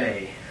a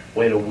day.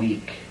 Wait a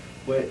week.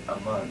 Wait a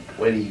month.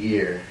 Wait a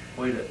year.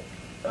 Wait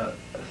a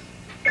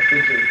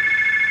century.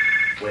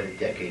 Wait a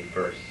decade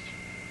first.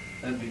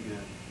 That'd be good.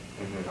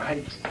 Mm-hmm.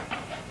 Right.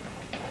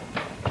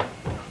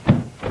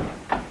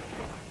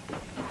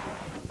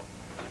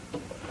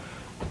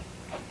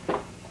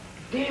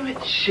 Damn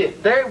it,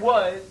 shit. There it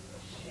was.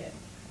 Shit.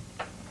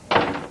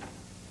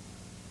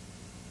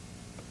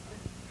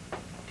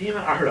 Damn it,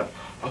 I heard a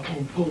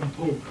boom, boom,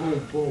 boom,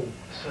 boom, boom.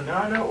 So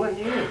now I know it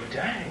wasn't you.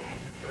 Dang.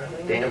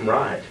 Damn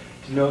right.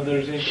 Do you know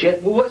there's any...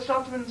 Shit. Well, what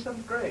stopped him in the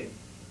 7th grade?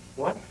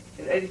 What?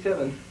 In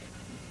 87.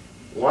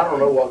 Well, I don't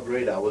know what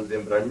grade I was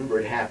in, but I remember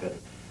it happened.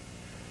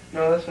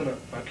 No, that's when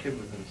my kid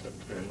was in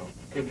 7th grade. My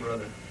kid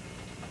brother.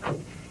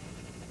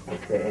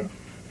 Okay.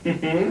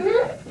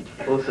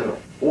 Listen,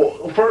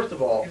 well, first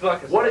of all, He's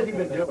like what has he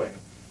been doing?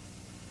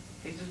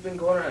 He's just been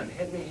going around and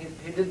hit me.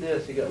 He did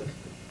this. He goes...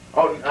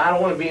 Oh, I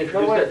don't want to be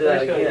introduced No, wait, to that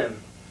let me show you. again.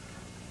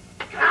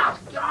 Oh,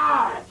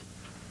 God!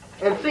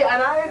 And see,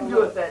 and I didn't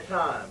do it that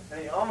time.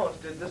 And he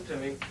almost did this to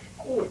me.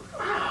 Oh,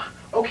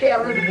 okay, I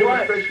don't need the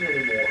demonstration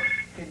anymore.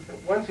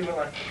 Once he went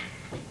like...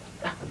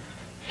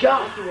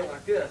 God! Once he went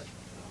like this.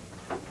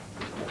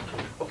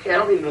 Okay, I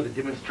don't need another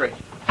demonstration.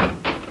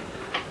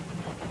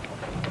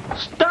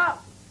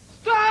 Stop!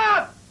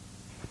 Stop!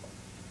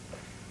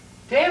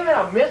 Damn it,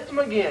 I missed him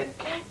again.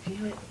 God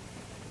damn it.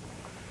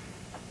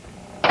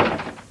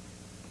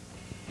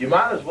 You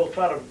might as well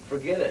try to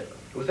forget it.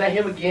 Was that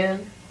him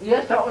again?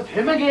 Yes, that was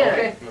him again.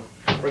 Okay,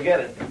 forget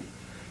it.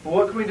 Well,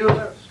 what can we do with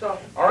that to stop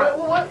him? All right.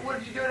 Well, what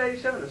did you do in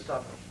 87 to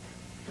stop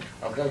him?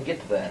 I was going to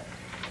get to that.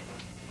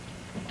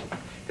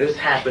 This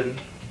happened,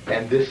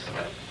 and this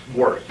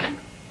worked.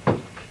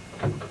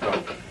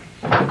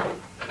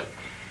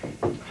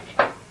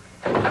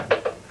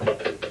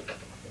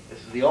 This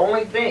is the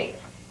only thing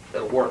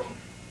that'll work.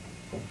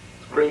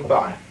 It's cream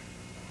pie.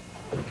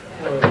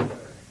 You're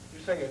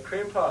saying a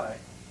cream pie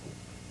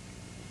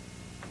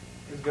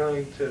is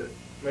going to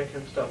make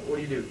him stop. What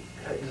do you do?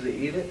 Does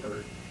he eat it,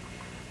 or...?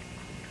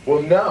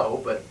 Well,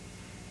 no, but...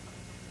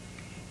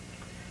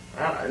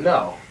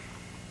 no.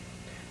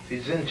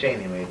 See, Zen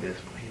Cheney made this.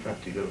 He's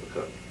not too good of a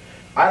cook.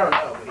 I don't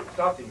know, but it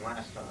stopped him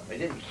last time. It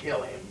didn't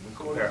kill him.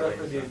 So what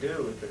exactly do you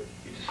do with it?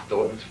 You just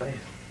throw it in his face.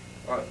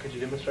 All right, could you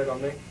demonstrate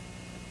on me?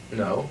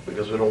 No,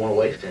 because we don't want to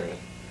waste any.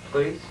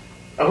 Please?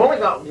 I've only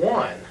got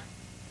one.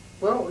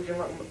 Well, we can...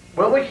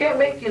 Well, we can't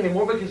make any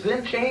more because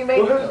Zen Cheney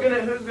made Well, them.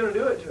 who's gonna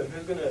do it to him?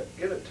 Who's gonna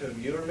give it to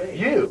him? You or me?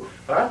 You.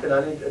 All right, then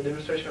I need a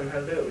demonstration on how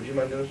to do it. Would you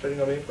mind demonstrating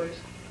on me, please?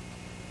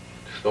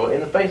 Just throw it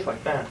in the face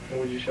like that. And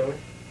would you show me?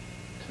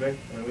 To me?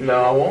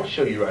 No, I won't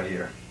show you right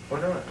here.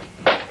 Why not?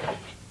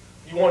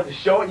 You wanted to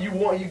show it? You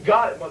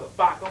got it,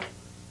 motherfucker.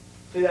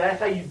 See, that's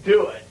how you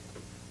do it.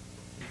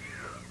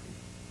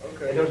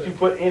 Okay. And don't you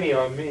put any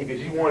on me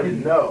because you wanted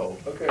to know.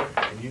 Okay.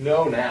 And you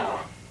know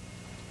now.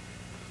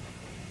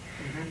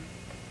 Mm-hmm.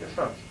 Yes,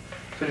 sir.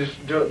 So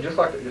just do it just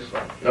like it, just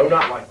like. No,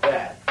 not like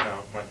that.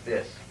 No, like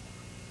this.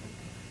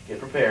 Get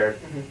prepared.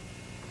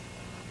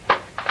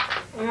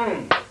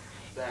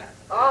 That.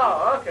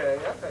 Oh, okay.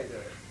 That's how you do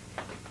it.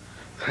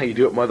 That's how you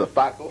do it,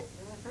 motherfucker.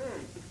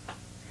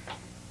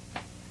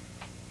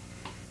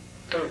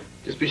 So,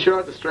 Just be sure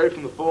not to stray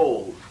from the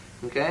fold.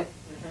 Okay?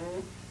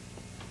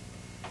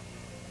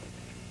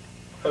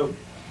 oh.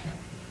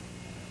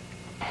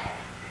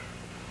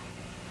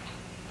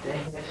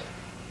 Dang it.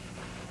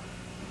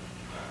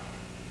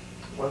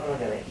 What am I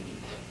gonna eat?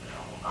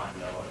 Oh, I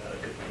know, I got a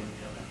good thing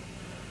coming.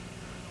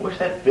 I wish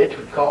that bitch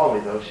would call me,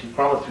 though. She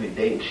promised me a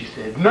date, and she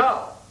said,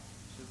 no!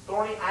 She said,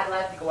 Thorny, I'd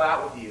like to go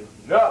out with you.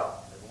 No! I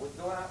said, well,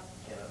 go out?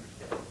 Can't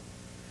understand.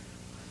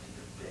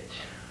 Stupid bitch.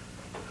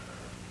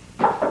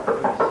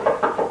 Let me see.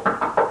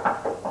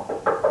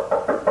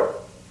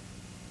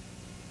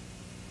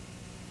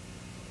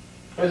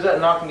 Who's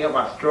that knocking out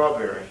my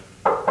strawberry?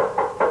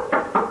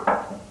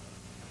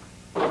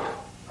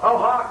 Oh,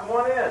 hi, come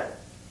on in.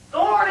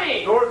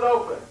 Thorny! Door's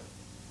open.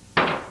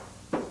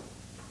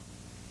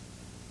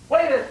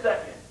 Wait a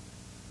second.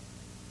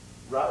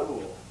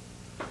 Raoul.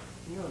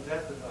 You know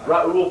exactly how.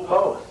 Raoul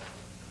Post.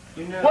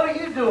 You know. What are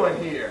you doing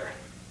here?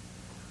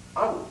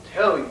 I will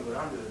tell you what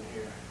I'm doing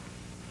here.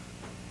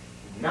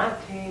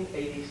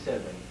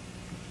 1987.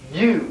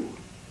 You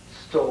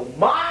stole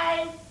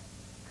my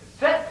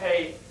cassette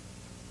tape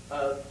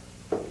of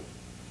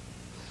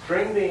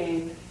String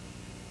Bean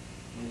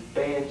and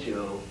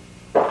Banjo.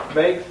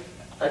 Makes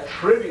a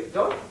tribute,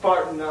 don't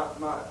fart in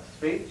my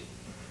speech,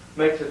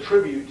 makes a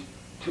tribute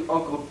to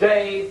Uncle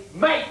Dave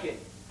Macon.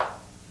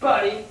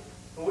 Buddy,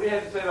 what do you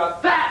have to say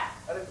about that?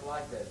 I didn't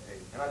like that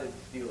tape. and I didn't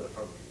steal it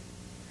from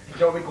you. You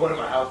don't be going to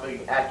my house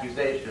making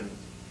accusations,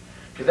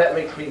 because that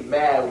makes me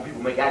mad when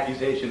people make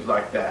accusations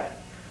like that.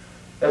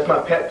 That's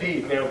my pet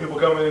peeve, man, when people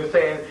come in and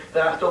saying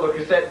that I stole a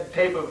cassette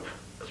tape of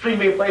String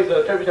Bean plays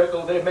a tribute to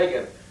Uncle Dave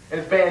Macon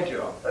and his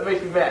banjo. That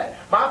makes me mad.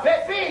 My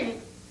pet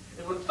peeve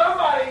is when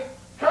somebody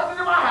comes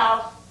into my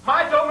house,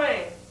 my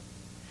domain,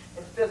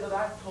 and says that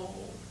I told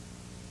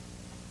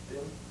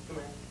them,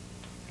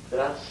 that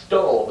I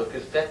stole the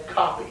cassette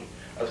copy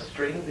of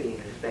String Bean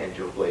and his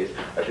banjo plays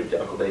a tribute to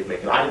Uncle Dave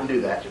Macon. I didn't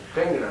do that. You're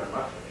finger out of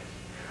my face.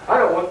 I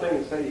got one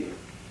thing to say to you.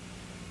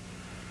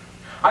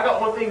 I got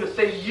one thing to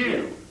say to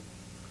you.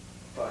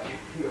 Fuck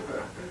you.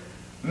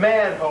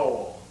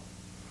 Manhole.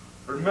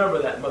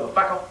 Remember that,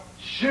 motherfucker.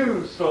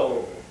 Shoe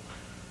sole.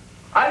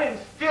 I didn't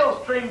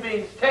steal String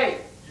Bean's tape.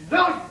 You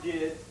know you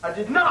did. I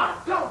did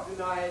not. Don't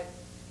deny it.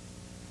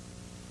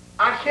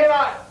 I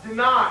cannot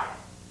deny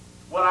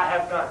what I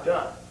have not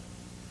done.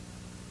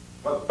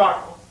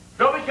 Motherfucker.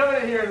 Don't be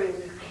coming in here and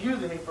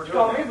accusing me for doing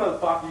Call me that.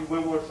 motherfucker, you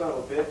windward son of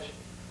a bitch.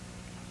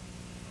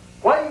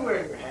 Why are you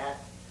wearing your hat?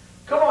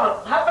 Come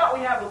on, how about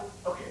we have a...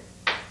 Okay,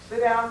 sit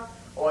down.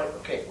 Oh,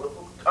 okay,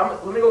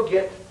 let me go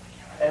get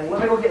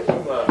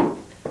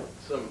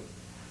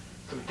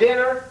some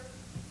dinner.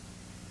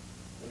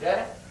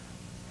 Okay?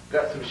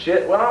 Got some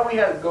shit. Why don't we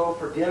have to go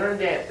for dinner and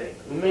dancing?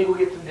 Let me go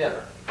get some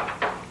dinner.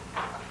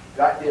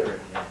 Got dinner in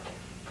here.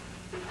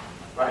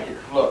 Right here.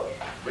 Look,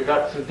 we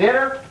got some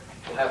dinner.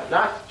 We'll have a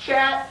nice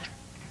chat.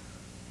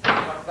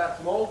 Talk about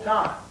some old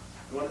times.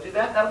 You want to do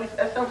that?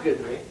 That sounds good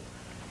to me.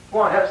 Go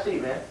on, have a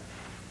seat, man.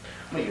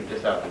 Let me get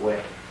this out of the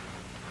way.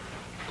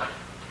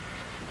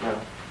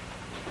 No.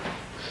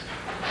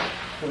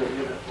 Let me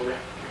get that for you.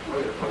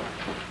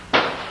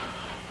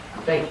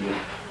 Thank you.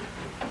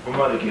 My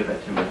mother gave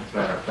that to me, as a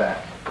matter of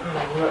fact.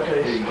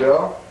 Okay. Here you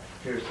go.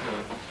 Here's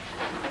some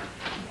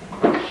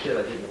shit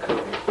I didn't cook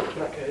it.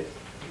 Nutcase.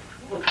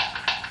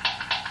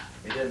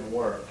 It didn't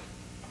work.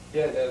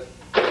 Yeah, it does.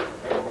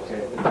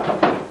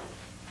 Okay.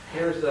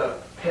 Here's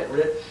a Pet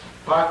Ritz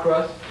pie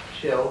crust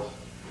shells.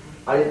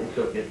 I didn't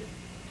cook it,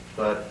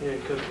 but You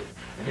didn't cook it.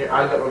 and here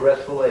I got my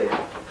restful eggs.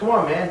 Come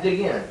on, man,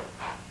 dig in.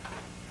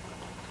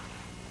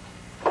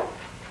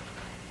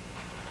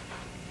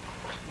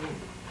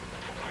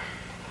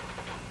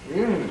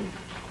 Mmm.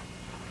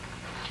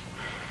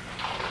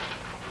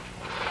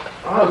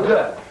 Oh,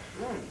 good.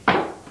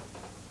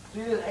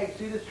 See this? Hey,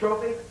 see this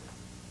trophy?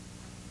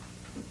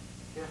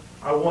 Yeah.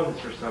 I won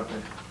this for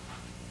something.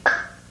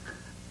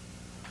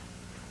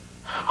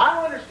 I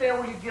don't understand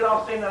where you get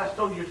off saying that I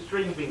stole your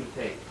String Bean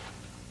tape.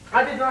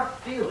 I did not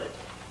steal it.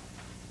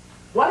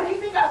 Why did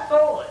you think I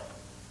stole it?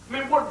 I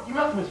mean, you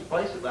must have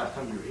misplaced it last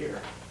time you were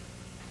here.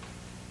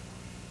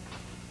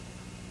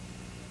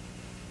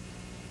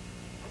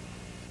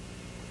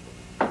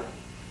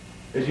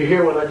 Did you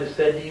hear what I just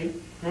said to you?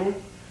 Hmm?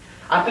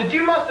 I said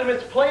you must have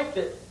misplaced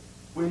it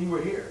when you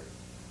were here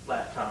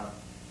last time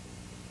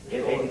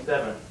in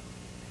 '87.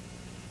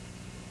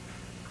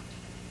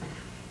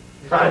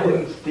 I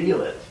didn't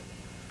steal it.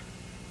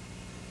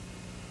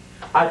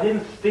 I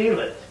didn't steal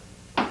it.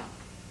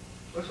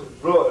 This was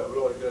really,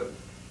 really good.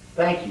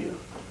 Thank you.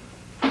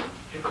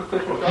 You cook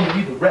this one? I'll give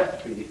you the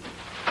recipe.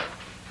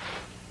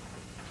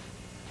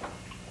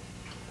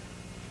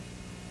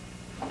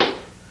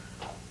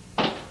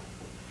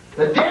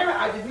 Now, damn it,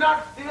 I did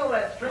not steal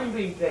that String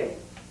Bean tape.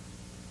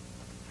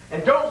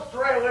 And don't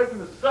stray away from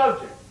the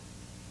subject.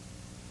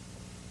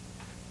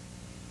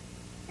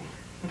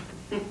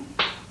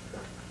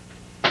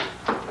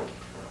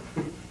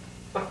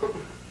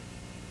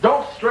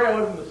 Don't stray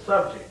away from the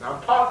subject. Now,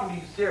 I'm talking to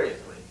you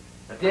seriously.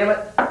 Now, damn it,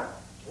 I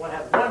want to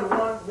have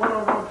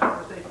one-on-one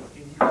conversation with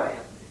you, and you gotta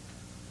answer me.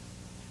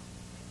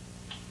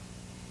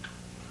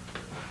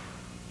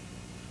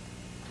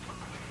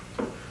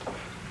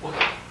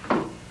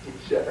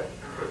 Shit.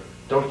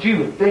 Don't you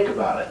even think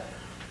about it.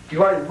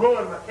 You already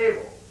ruined my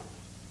table.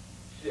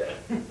 Shit.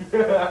 Did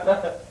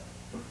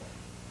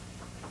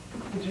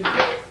you do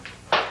it?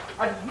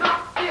 I did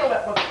not steal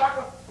that,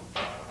 motherfucker.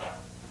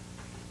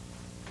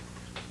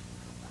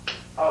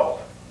 Oh.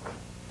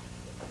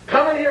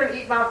 Come in here and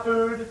eat my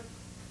food.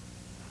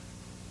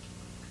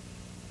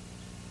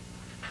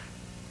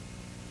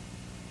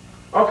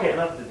 Okay,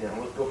 enough of the dinner.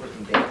 Let's go for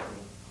some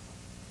dancing.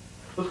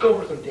 Let's go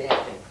for some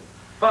dancing.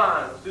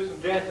 Fine, let's do some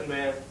dancing,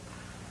 man.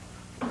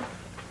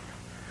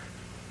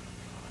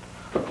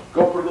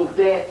 Go for a little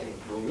dancing.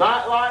 A little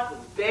nightlife, a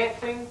little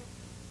dancing,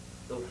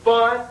 a little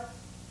fun.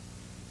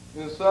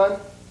 In the sun?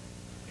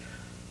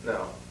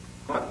 No,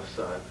 not in the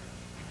sun.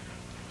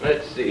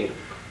 Let's see.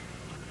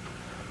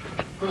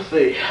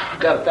 I've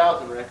got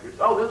 1,000 records.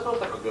 Oh, this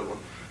looks like a good one.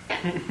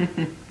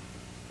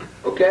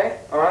 Okay?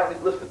 All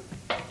right, listen.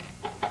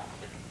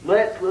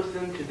 Let's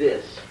listen to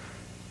this.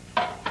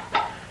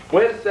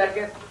 Wait a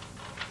second.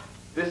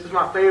 This is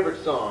my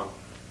favorite song.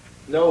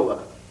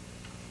 Nola.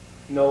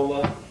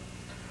 Nola.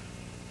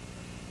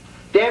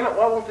 Damn it,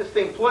 why won't this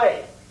thing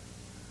play?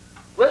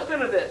 Listen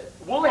to this.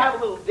 We'll have a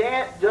little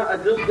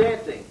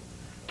dancing.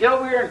 Get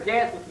over here and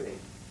dance with me.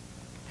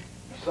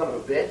 You son of a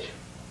bitch.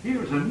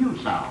 Here's a new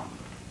sound.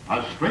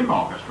 A string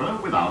orchestra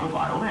without a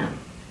violin.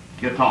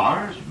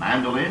 Guitars,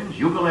 mandolins,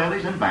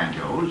 ukuleles, and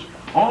banjos,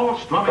 all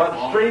strumming Got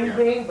along string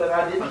together. being, but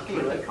I didn't A steal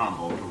tricky it.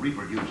 combo to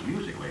reproduce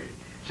musically,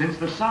 since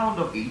the sound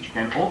of each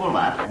can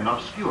overlap and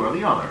obscure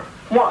the other.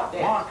 Come on,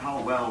 dance. Mark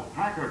how well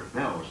Packard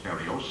Bell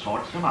Stereo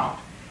sorts them out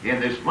in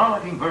this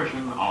rollicking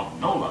version of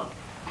Nola.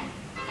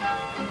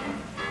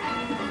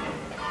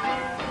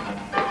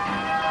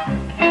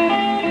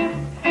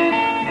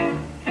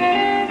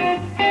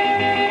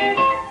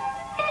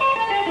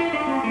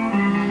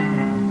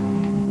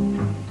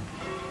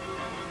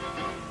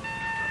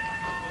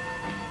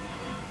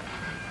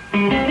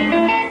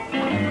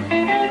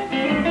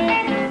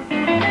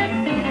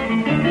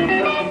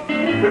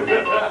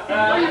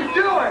 What are you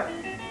doing?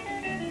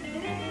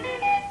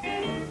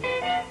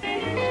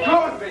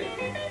 Screw with me.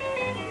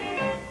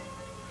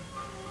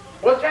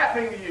 What's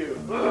happening to you?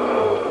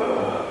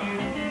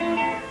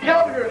 Get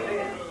over here and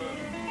dance.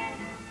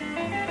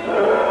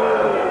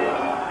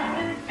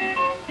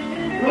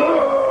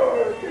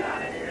 Get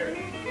out of here.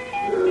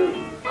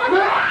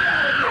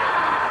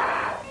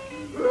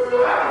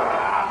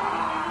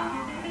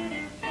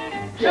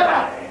 Shut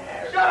up.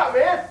 Shut up,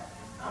 man.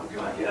 I'm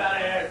gonna get out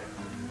of here.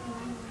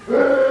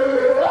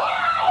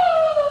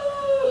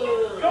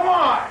 Come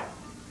on!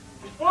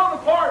 You're spoiling the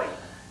party!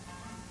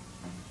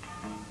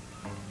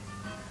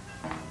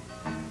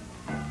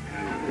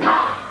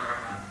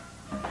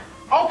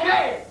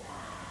 Okay!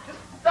 Just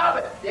stop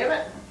it, damn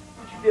it!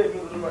 What you did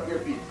with my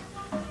earpiece.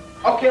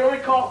 Okay, let me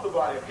call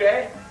somebody,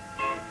 okay?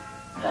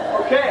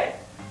 Okay.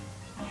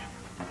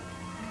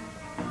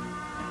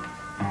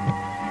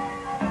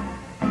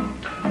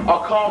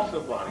 I'll call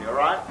somebody, all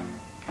right?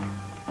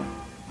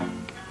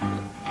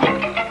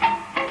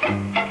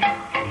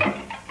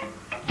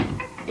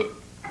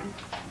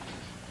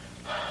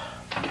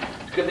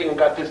 Good thing I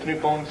got this new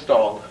phone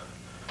installed.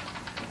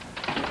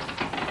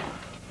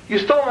 You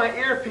stole my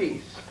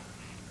earpiece.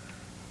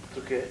 It's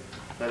okay.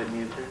 I didn't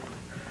mean to.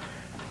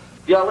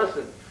 Yeah,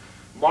 listen.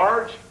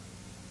 Marge?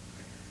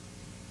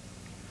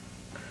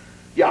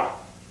 Yeah.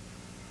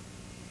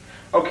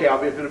 Okay,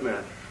 I'll be up in a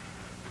minute.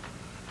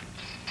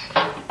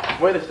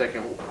 Wait a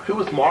second. Who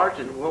was Marge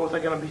and what was I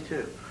going to be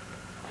to?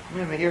 I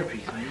mean, my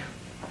earpiece, man.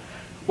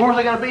 Where was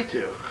I going to be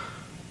to?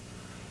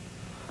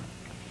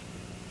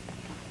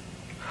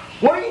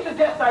 What do you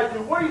suggest I do?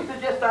 Where do you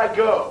suggest I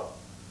go?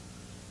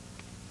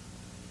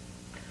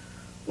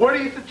 What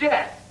do you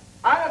suggest?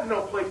 I have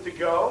no place to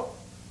go.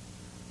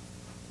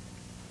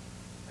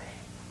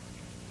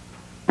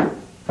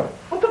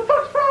 What the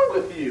fuck's wrong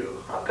with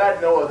you? I've got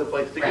no other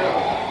place to go.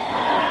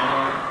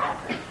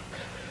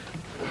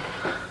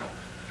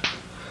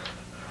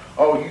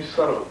 Oh, you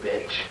son of a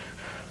bitch.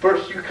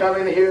 First you come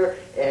in here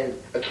and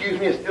accuse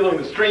me of stealing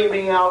the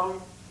Streaming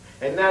album,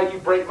 and now you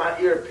break my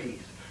earpiece.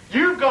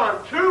 You've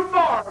gone too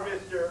far,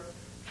 mister.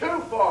 Too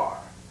far.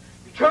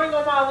 You're turning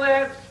on my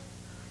lamps.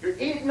 You're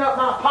eating up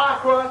my pie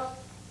crust.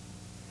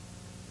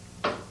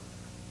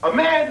 A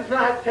man does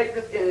not have to take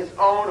this in his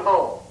own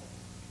home.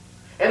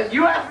 And if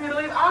you ask me to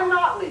leave, I'm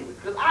not leaving,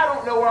 because I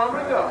don't know where I'm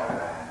going to go.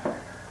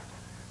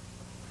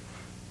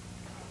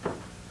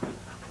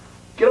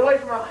 Get away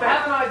from my face. I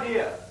have an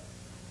idea.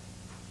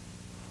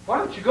 Why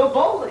don't you go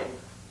bowling?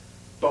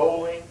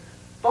 Bowling?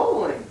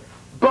 Bowling.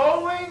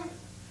 Bowling?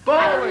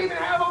 I don't even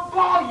have a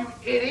ball, you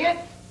idiot!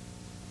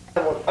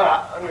 I'm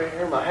going to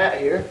hear my hat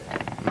here.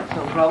 That's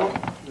no problem.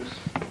 Just,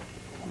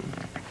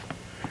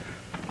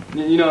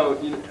 you know.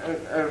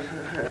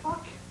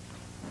 Fuck.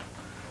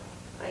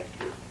 Thank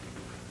you.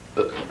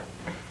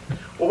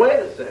 Well, wait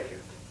a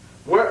second.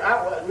 We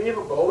have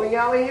a bowling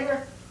alley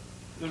here?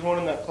 There's one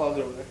in that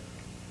closet over there.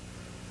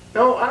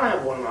 No, I don't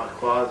have one in my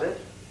closet.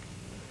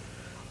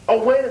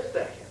 Oh, wait a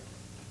second.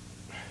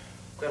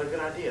 Got a good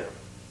idea.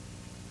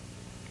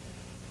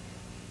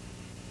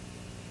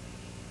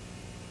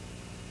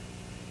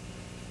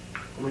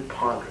 Let me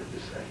ponder it a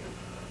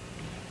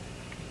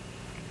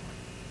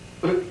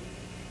second.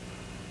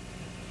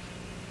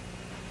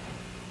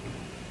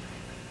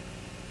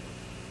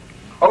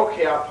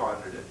 Okay, I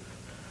pondered it.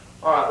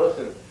 All right,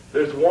 listen.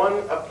 There's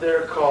one up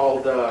there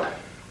called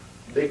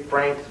Big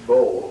Frank's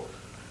Bowl.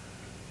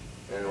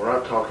 And we're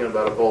not talking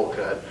about a bowl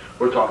cut.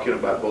 We're talking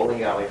about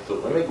bowling alley. So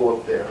let me go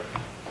up there.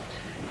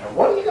 And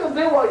what are you going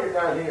to do while you're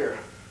down here?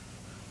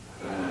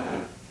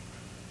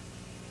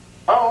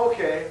 Oh,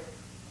 okay.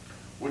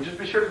 We'll just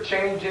be sure to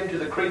change into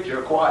the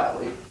creature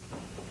quietly.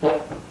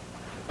 The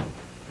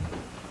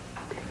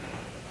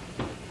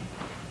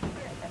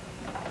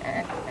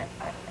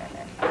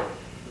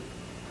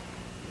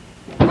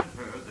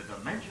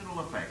dimensional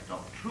effect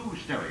of true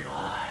stereo.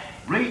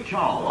 Ray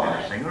Charles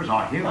and the singers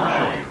are here to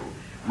show you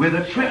with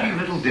a tricky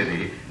little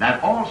ditty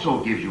that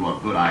also gives you a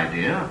good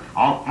idea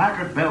of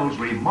Packard Bell's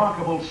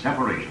remarkable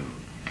separation.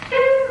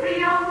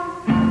 Stereo,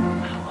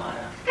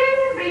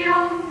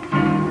 stereo,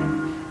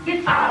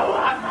 it's I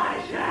want my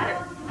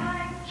shot.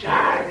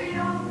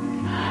 stereo,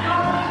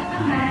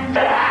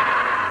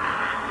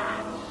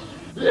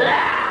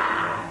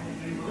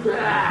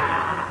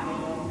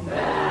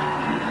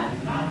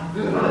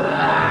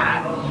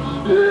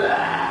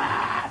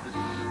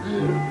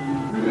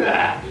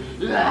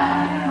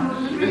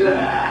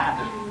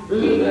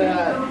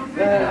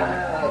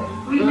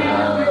 We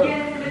never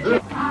get a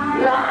chance.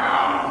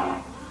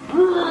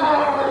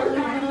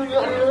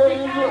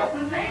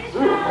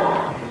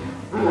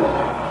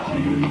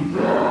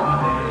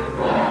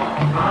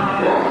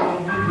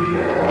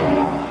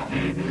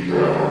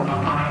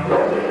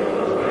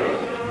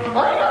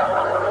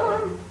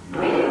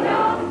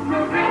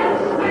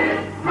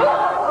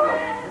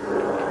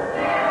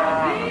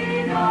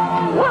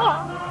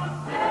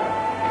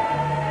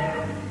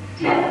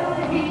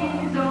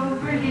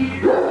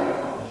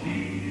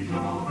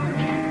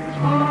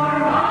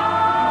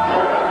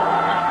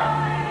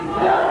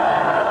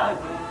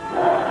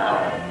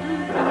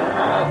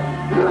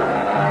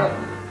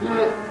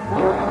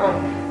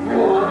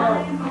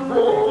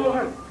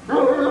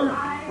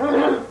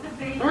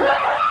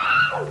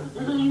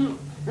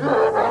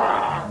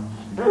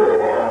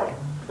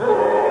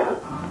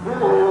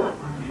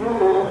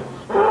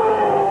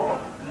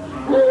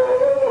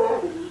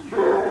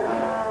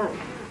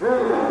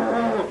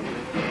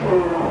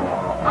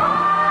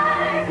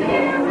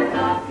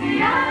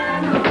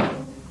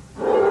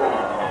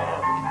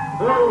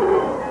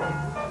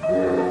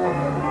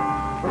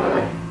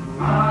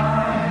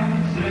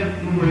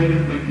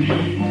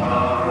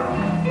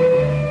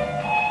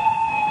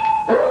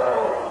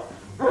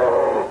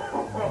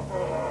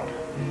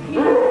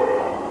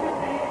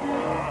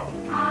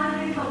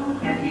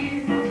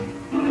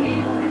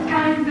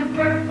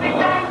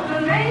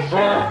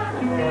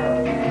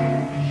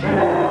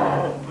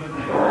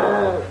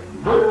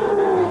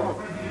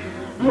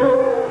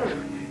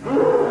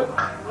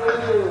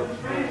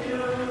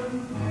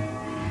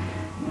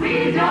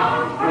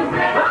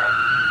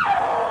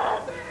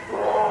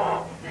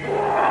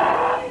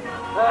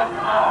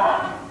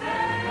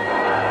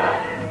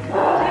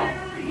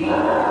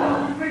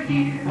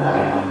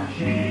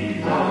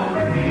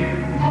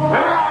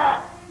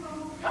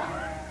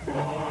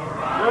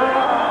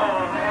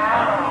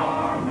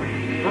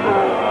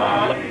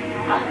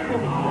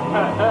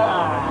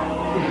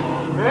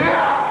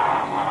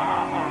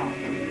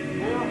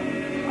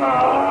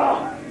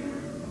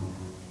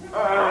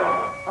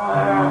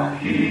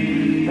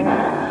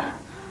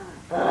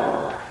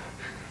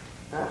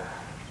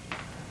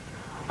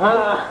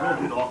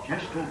 With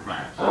orchestral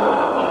brass,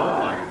 followed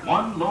by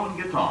one lone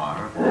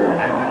guitar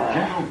and a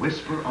gentle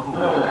whisper of a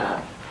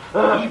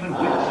wind. Even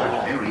with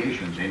such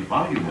variations in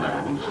volume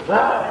levels,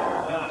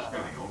 the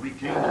stereo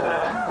retains the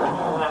true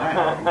value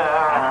and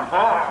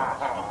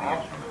importance of the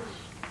instruments.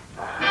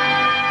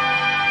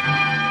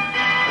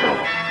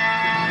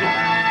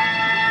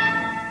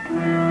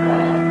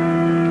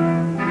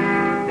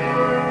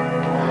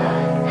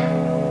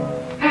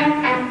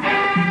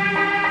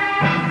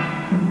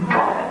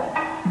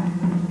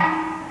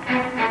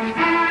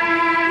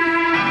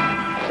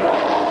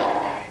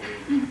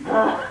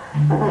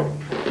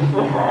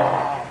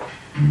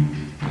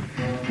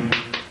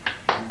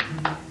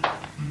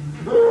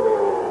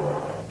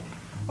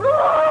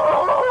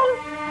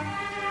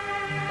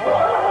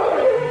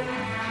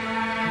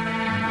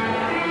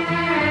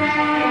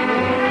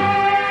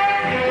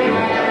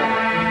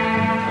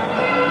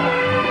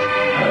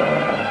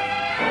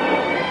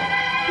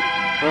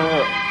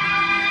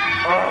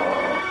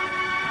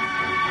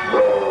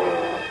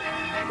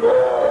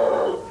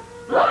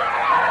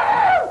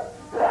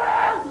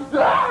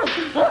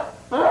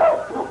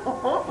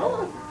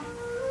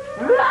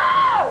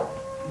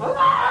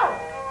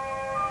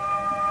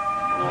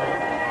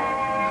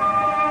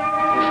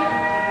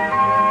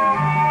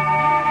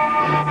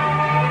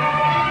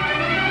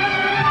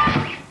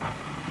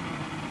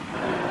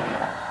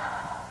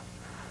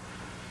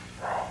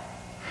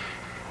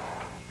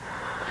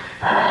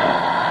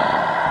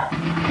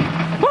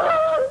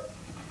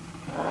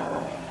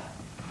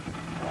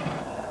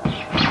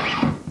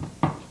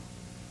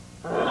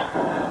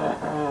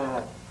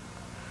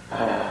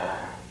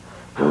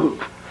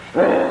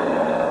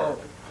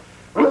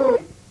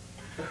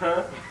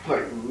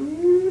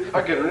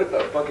 I could rip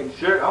that fucking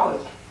shirt. I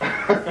was.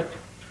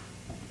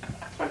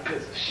 I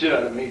pissed the shit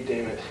out of me,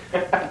 damn it.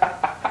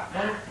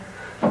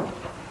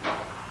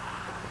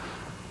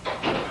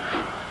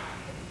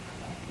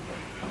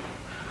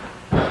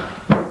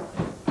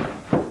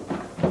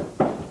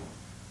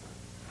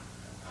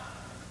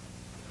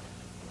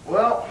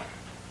 Well,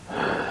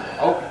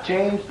 hope you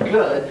changed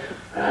good.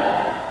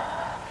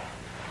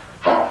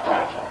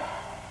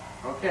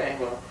 Okay,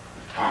 well.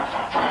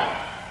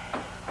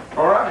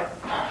 All right.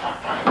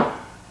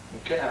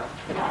 Okay.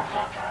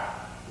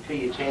 Okay,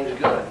 you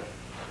changed good.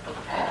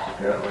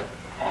 Really?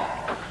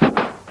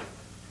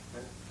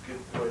 That's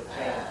good for a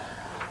change.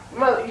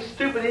 Mother, you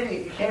stupid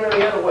idiot. You came in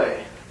the other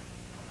way.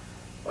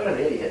 What an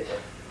idiot.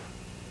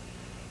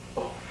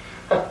 Oh.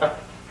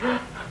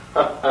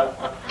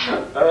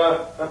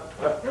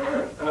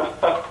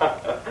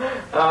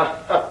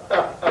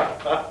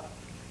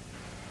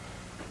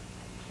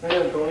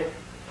 Man, Tony,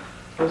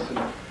 listen,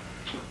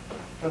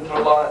 been through a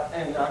lot,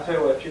 and I'll tell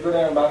you what, if you go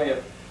down and buy me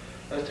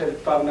let's take a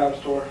 $5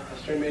 store, a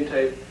string bean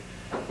tape,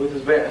 with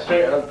his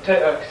cassette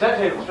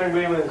tape of String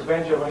Bean with his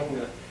banjo, making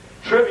a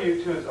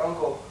tribute to his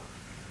uncle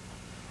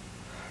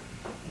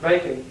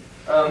Bacon,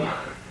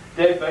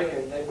 Dave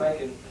Bacon.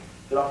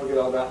 Did I forget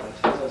all about this?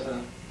 How's that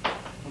sound?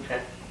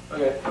 Okay.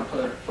 Okay, I'll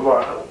play it.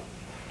 Tomorrow.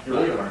 You're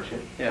leaving, aren't you?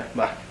 Yeah,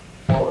 bye.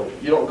 Well,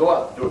 you don't go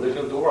out the door. There's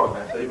no door on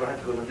that, so you're going to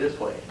have to go this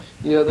way.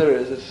 Yeah, there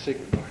is. It's a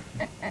secret door.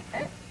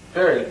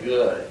 Very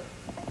good.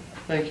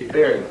 Thank you.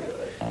 Very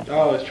good. I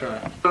always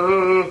try.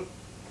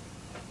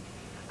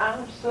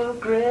 I'm so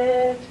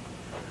great.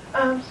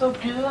 I'm so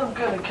good. I'm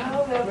going to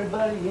call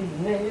everybody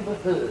in the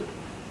neighborhood.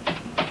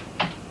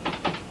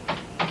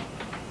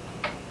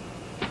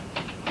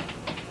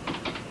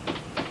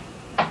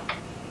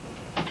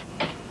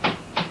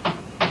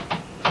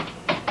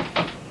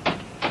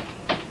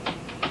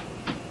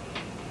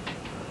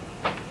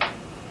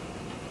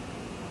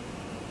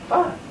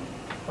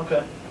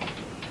 Okay.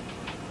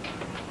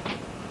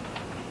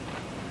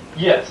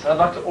 Yes, I'd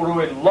like to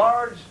order a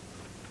large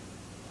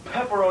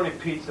pepperoni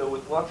pizza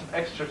with lots of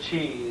extra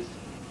cheese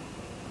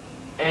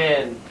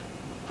and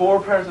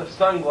 4 pairs of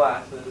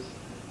sunglasses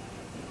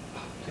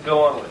to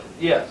go on with it.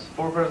 Yes,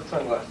 4 pairs of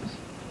sunglasses.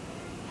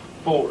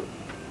 4.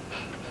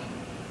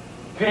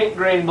 Pink,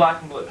 green,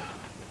 black, and blue.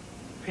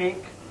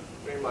 Pink,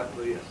 green, black, and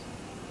blue, yes.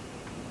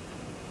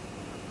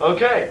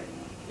 Okay.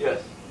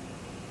 Yes.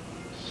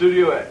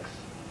 Studio X.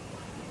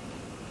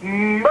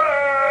 Love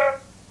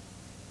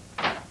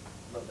that.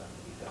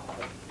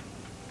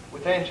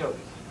 With anchovies.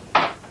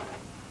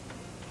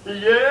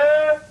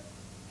 Yeah!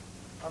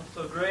 I'm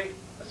so great.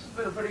 This has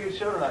been a pretty good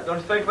show tonight. Don't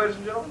you think, ladies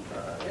and gentlemen?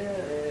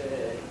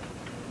 Yeah.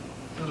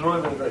 This has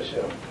really been a great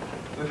show.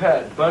 We've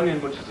had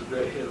Bunion, which is a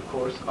great hit, of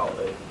course,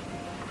 always.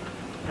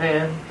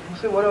 And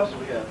let's see, what else do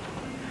we have?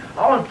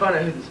 I want to find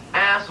out who this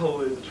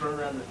asshole is that's running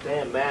around this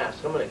damn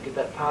mask. I'm going to get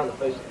that pie in the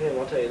face of him,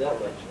 I'll tell you that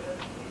much.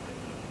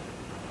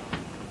 I'm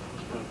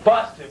going to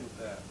bust him with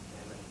that.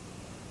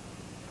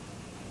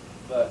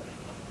 But,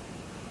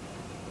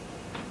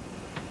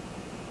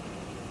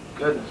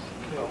 goodness.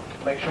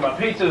 Make sure my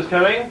pizza is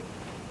coming.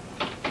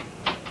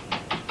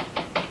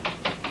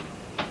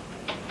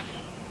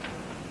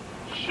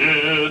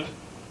 Shit.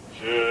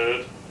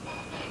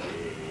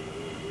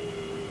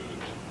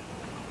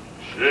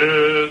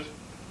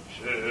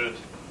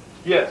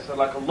 Yes, I'd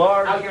like a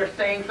large... Oh, you're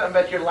saying something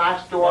about your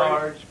life story?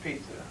 Large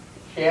pizza.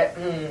 Shit.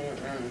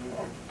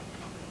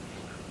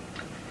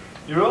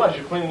 You realize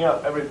you're cleaning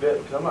out every bit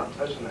because I'm not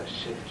touching that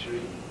shit that you're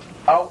eating.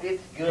 Oh,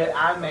 it's good.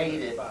 I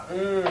made it.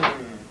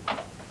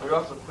 You're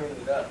also cleaning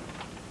it up.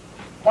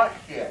 What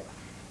shit?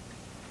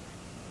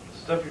 The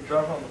stuff you're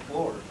dropping on the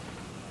floor.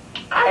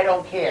 I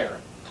don't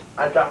care.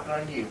 I dropped it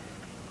on you.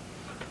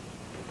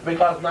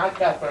 Because my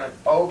cup runs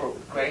over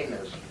with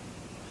greatness.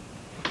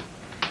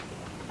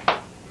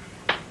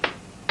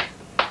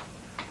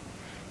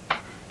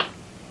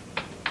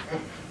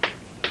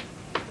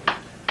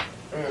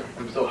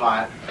 I'm so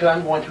hot. Because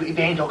I'm going to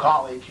Evangel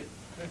College.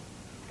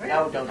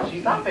 No, don't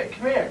you. Stop it.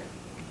 Come here.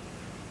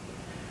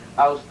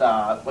 Oh,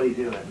 stop. What are you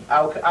doing?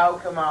 Oh,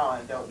 come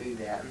on. Don't do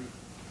that.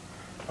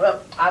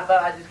 Well, I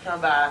thought I'd just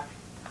come by.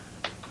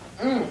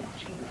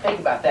 Think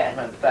about that,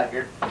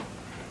 motherfucker.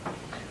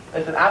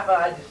 Listen, I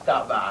thought I'd just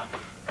stop by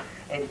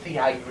and see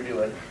how you were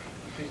doing.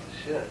 Piece of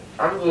shit.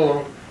 I'm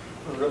going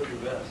to rip your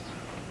vest.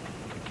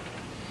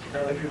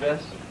 Can I rip your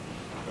vest?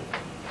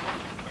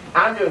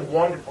 I'm doing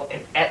wonderful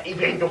at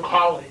Evangel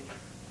College.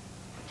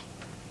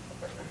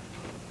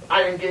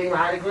 I'm getting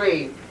my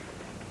degree.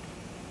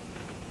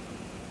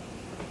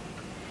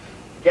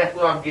 Guess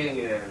what I'm getting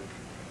it in?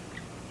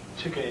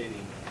 Chicken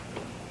eating.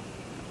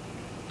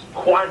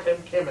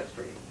 Quantum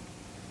chemistry.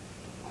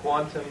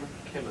 Quantum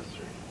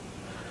chemistry.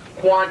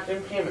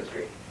 Quantum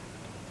chemistry.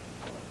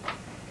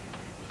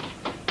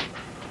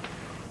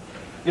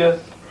 Yes,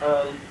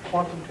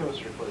 quantum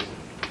chemistry, please.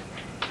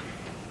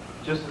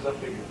 Just as I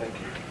figured, thank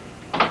you.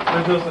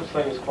 There's no such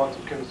thing as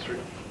quantum chemistry.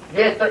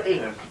 Yes, there is.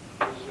 There's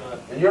not.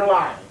 And you're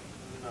lying.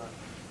 There's not.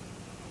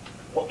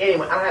 Well,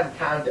 anyway, I don't have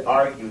time to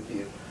argue with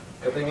you.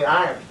 Because, I mean,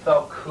 I am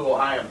so cool.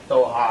 I am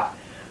so hot.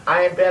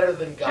 I am better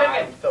than God. I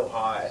am so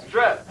hot.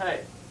 Strep,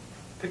 hey.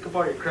 Pick up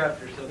all your crap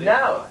for yourself.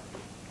 No.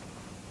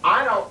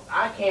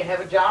 I can't have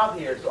a job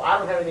here, so I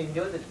don't have anything to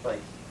do with this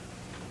place.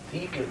 So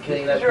you can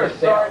clean up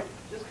yourself.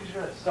 Just because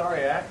you're a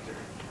sorry actor.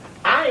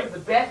 I am the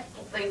best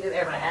thing that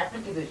ever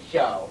happened to this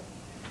show.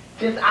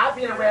 Since I've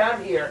been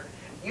around here,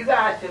 you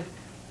guys have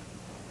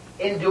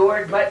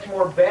endured much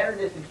more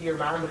bitterness into your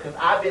mind because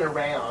I've been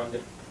around.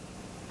 You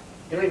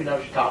don't even know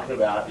what you're talking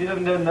about. You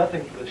haven't done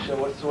nothing for this show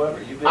whatsoever.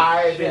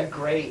 I've been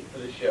great for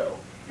the show.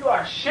 You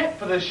are shit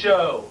for the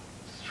show,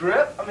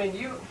 Strip. I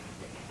mean,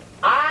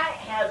 I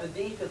have the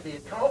decency to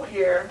come over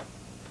here.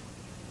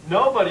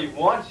 Nobody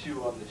wants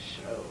you on the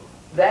show.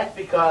 That's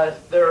because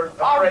they're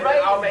afraid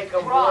that I'll make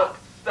them look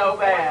so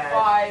bad.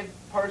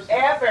 5%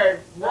 Ever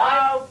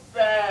so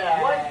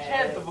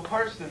bad. 1/10 of a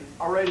person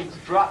our ratings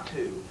dropped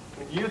to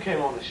when you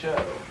came on the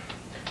show.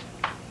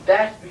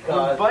 That's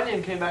because when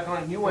Bunion came back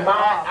on and you went off.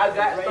 I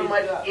got so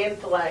much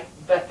intellect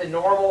that the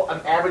normal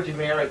average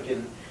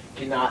American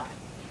cannot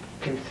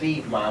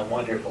conceive my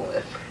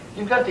wonderfulness.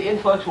 You've got the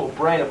intellectual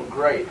brain of a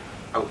grape.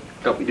 Oh,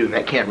 don't be doing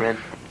that, Cameron.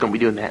 Don't be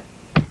doing that.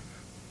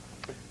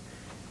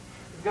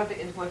 You've got the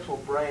intellectual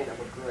brain of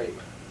a grape.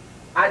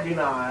 I do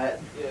not.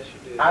 Yes,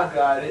 you do. I've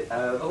got it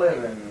of a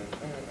lemon.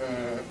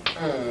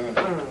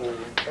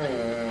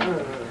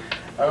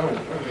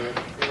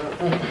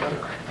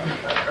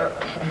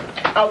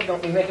 Oh,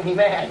 don't be making me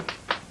mad.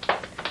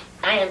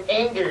 I am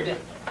angered.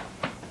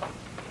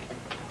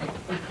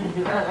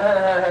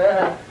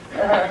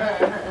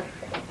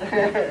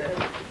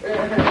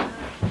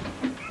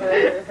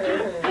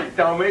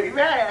 Don't make me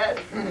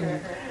mad.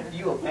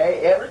 You will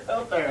pay ever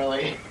so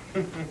thoroughly.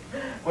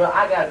 Well,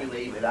 I gotta be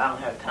leaving. I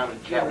don't have time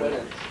to chat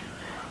with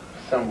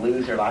some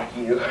loser like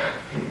you.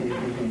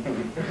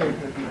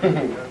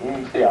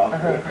 Stay off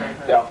me.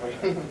 Stay off me.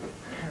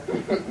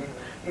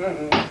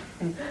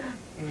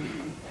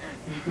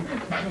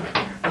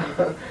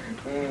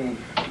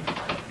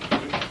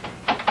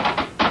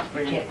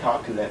 We can't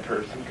talk to that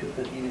person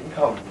because he didn't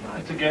call me.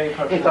 It's a game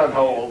person. It's on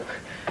hold.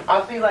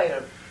 I'll see you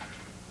later.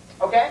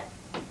 Okay?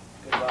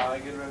 Goodbye,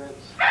 good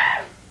riddance.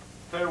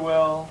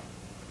 Farewell.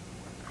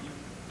 You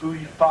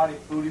booty foddy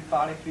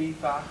fee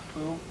fa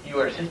foo. You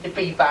are Sister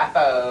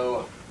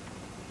Fee-Fi-Fo.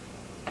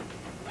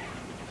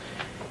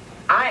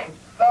 I am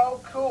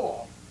so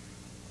cool.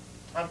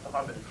 I'm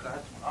sorry, but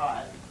that's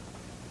odd.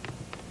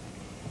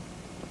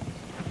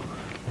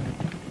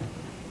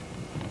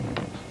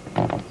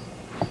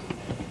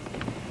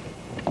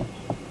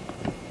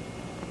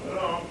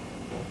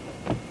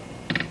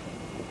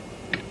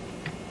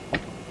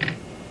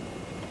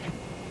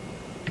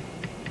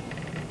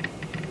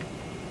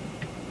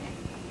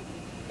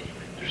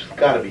 There's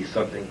got to be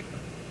something.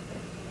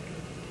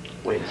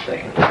 Wait a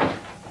second.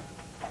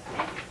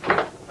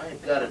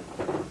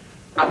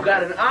 I've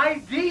got an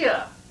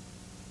idea.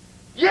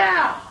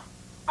 Yeah!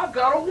 I've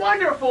got a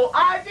wonderful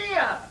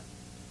idea.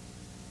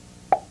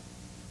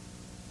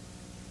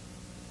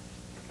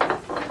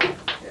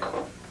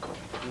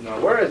 Now,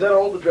 where is that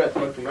old address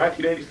book from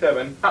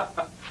 1987? I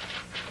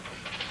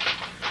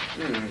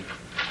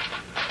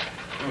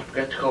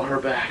forgot to call her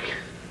back.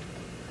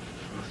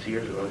 I'll see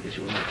her. I'll get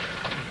you one.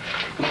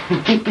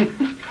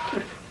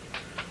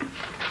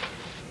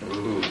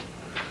 Ooh.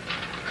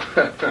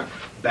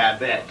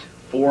 Babette.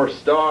 4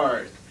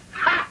 stars.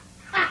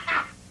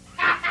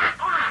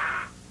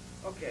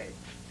 Okay,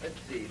 let's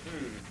see.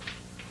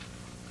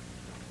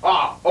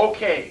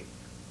 Okay.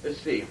 Let's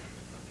see.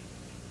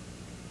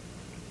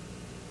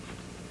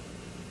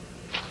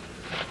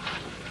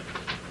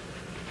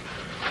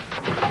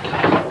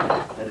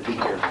 Let it be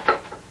here.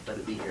 Let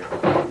it be here.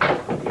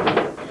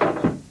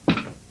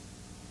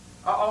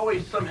 I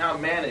always somehow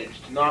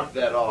manage to knock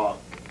that off.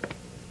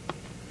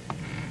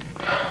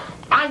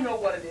 I know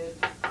what it is.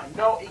 I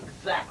know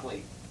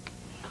exactly.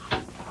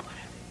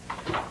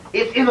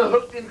 It's in the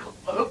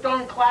Hooked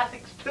on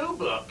Classics 2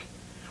 book.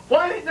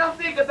 Why didn't I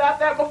think about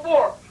that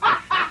before?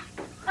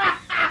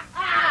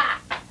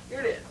 Here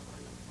it is.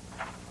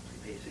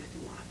 Page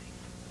 61,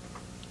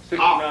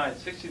 I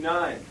think.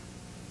 69.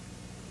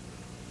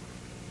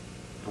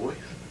 Boys.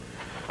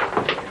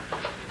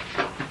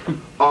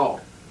 Oh,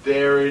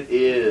 there it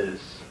is.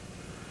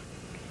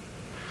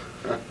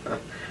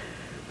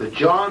 The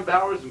Jon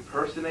Bowers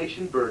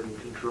impersonation burden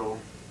control.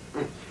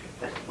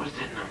 What's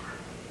that number?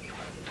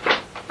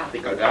 I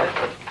think I got it.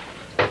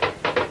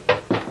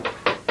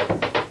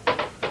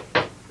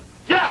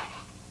 Yeah!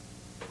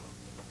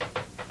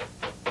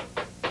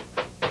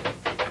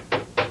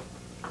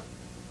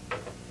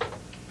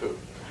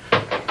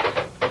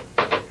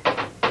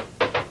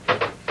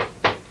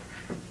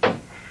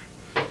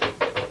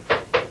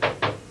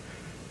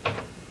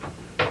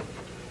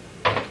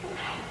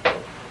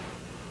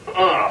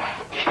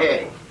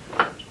 Okay.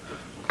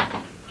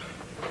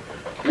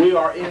 We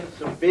are in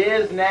some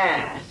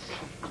business.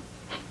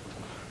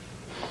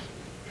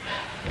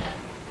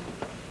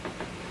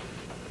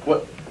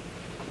 What?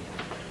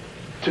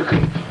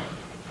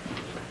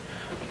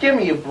 Give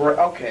me a break.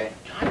 Okay.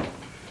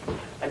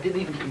 I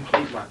didn't even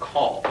complete my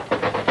call.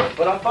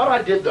 But I thought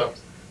I did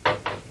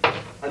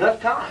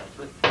enough times.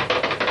 But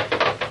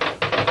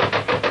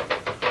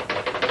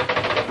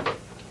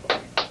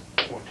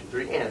 1, 2,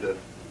 3,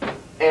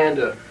 and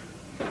a.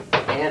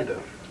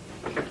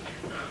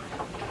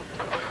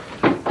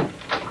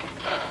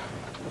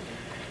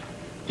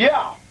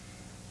 Yeah.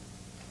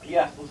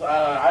 Yes,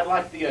 I'd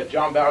like the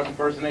Jon Bowers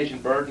impersonation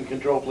burden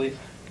control, please.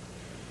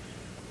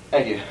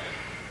 Thank you.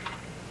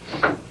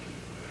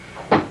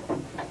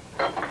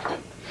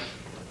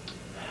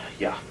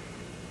 Yeah.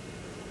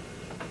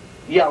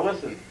 Yeah,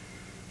 listen.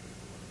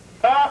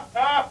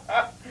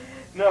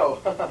 No.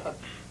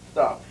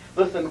 Stop.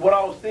 Listen, what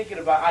I was thinking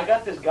about, I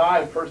got this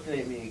guy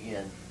impersonating me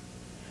again.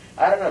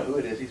 I don't know who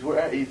it is. He's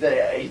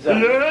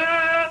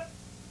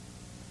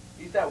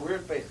that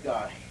weird face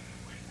guy.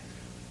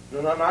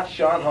 No, not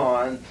Sean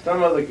Hahn.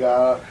 Some other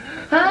guy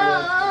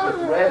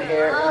with red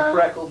hair and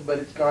freckles, but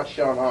it's not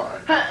Sean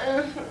Hahn.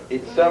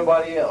 It's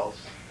somebody else.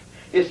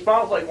 It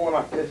smiles like one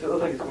like this. It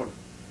looks like it's going.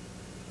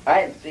 I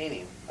hadn't seen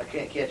him. I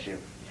can't catch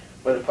him.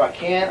 But if I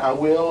can, I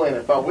will, and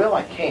if I will,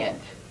 I can't.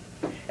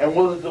 And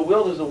where there's a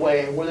will, there's a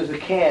way. And where there's a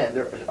can,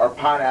 there are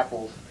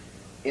pineapples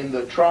in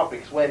the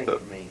tropics waiting for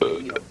me.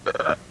 You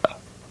know.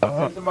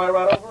 Send somebody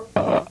right over?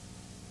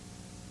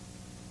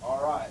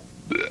 All right.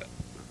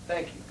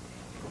 Thank you.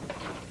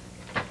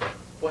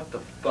 What the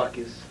fuck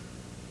is...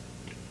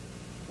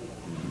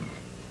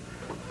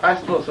 I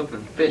smell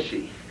something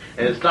fishy.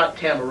 And it's not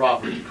Tamara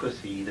Roberts'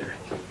 pussy either.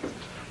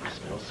 I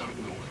smell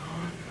something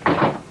going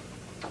on.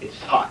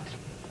 It's hot.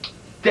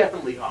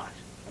 Definitely hot.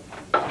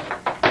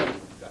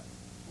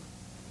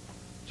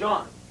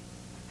 John.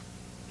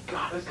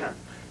 God, listen.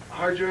 I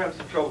heard you're having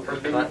some trouble.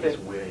 First time is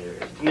weird.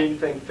 Do you need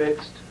anything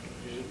fixed?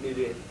 Did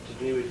you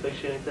need me to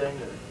fix you anything?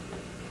 Or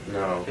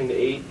no. Anything to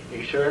eat? Are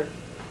you sure?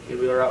 You'll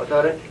be alright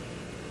without it?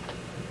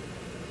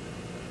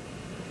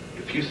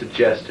 If you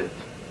suggest it.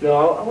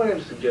 No, I wouldn't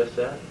even suggest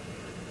that.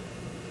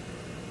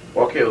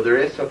 Okay, well, there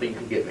is something you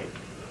can get me.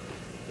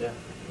 Yeah.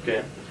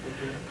 Okay.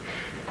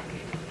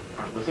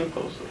 All right, listen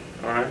closely.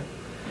 All right.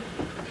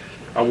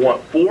 I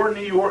want 4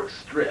 New York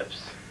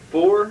strips.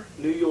 4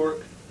 New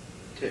York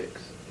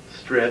ticks.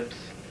 Strips.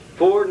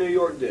 4 New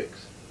York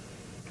dicks.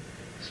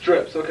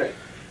 Strips, okay.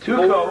 2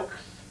 Cokes.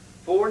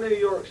 4 New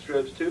York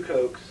strips, 2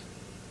 Cokes.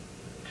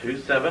 2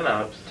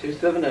 7-Ups. 2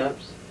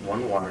 7-Ups.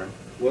 1 water.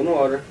 1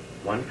 water.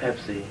 1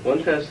 Pepsi.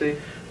 1 Pepsi.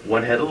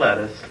 1 head of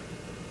lettuce.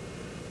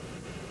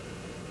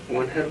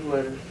 1 head of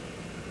lettuce.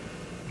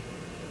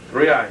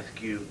 3 ice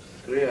cubes.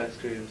 3 ice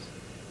cubes.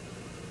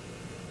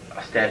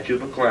 A statue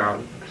of a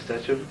clown. A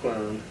statue of a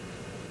clown.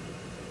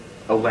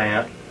 A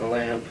lamp. A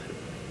lamp.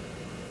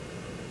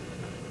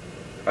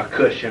 A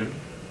cushion.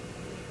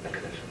 A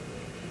cushion.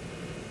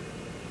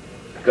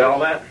 Got all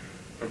that?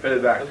 Repeat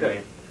it back to Okay.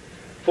 me.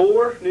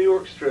 4 New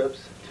York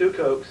strips, 2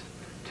 Cokes,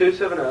 2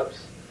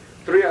 7-Ups,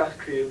 3 ice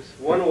cubes,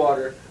 1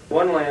 water,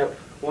 1 lamp,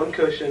 1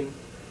 cushion,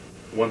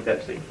 1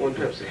 Pepsi. 1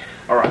 Pepsi.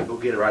 All right, go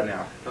get it right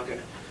now. Okay.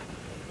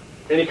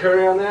 Any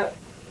curry on that?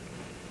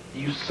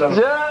 You son of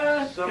a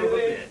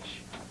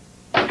bitch.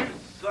 You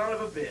son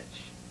of a bitch.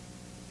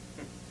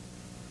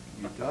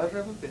 You daughter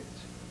of a bitch.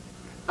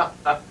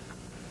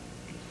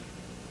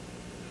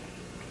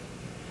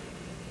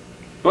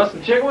 You want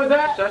some chicken with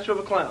that? Statue of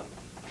a clown.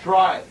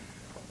 Try it.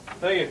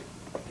 Thank you.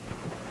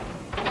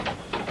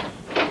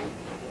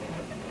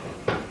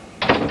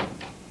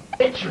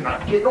 Bitch, you're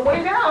not getting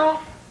away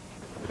now.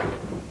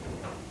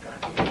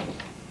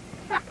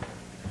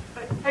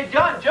 Hey,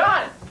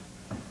 John!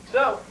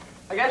 So,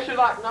 I guess you're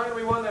like not gonna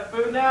be wanting that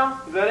food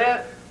now? Is that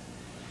it?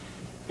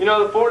 You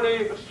know, the 4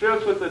 New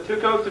strips with the 2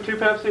 Cokes, the 2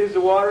 Pepsis,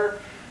 the water.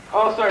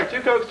 Oh, sorry,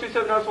 2 Cokes, 2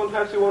 7-Ups, 1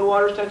 Pepsi, 1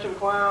 water, statue of a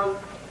clown,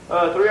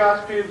 3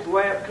 ice cubes,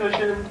 lamp,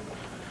 cushion,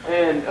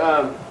 and,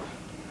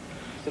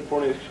 said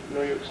 4 New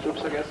York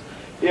strips, I guess.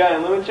 Yeah,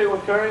 and lemon chicken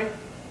with curry.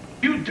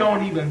 You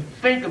don't even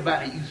think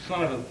about it, you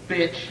son of a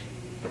bitch.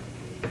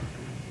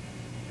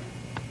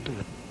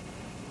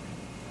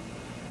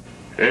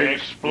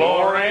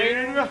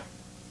 Exploring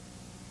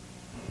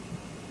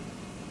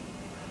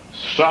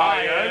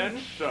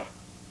science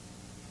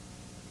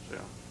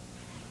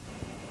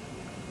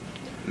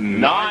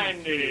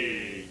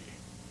 90.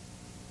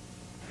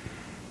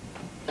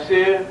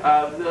 See,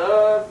 I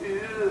love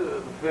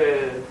you,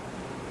 babe.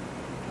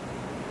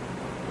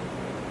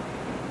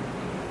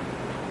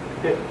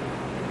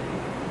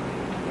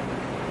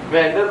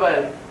 Man,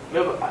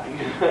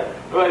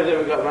 nobody's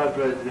ever got my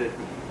president.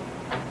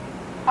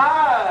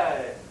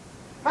 Hi,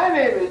 my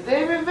name is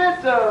David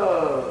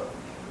Vento.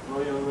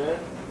 Oh, young man.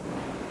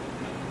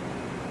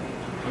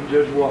 I'm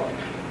Judge Walker.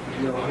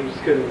 No, I'm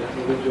just kidding. That's a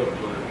good joke,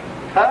 man.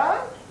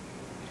 Huh?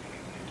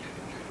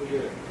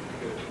 Forget it.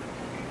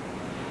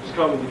 Just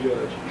call me the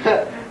judge.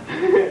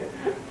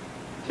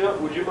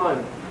 Would you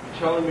mind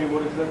telling me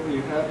what exactly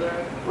you have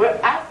there? Well,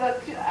 I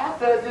thought you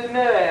knew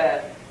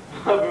that.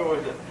 I've been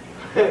with it.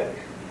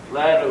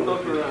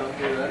 Look around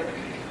here,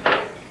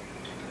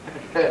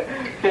 right?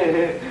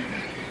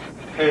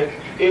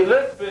 It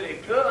looks pretty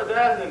cool,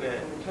 doesn't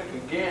it? Take a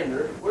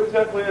gander. What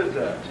exactly is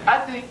that? I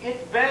think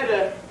it's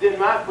better than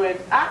my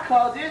friends. I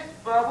call this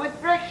fun with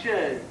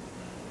friction.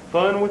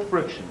 Fun with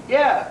friction.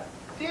 Yeah.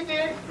 See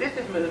this? This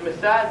is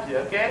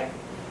massager, okay?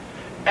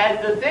 And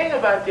the thing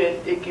about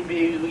this, it can be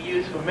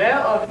used for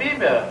male or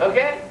female,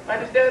 okay?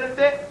 Understand what I'm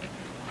saying?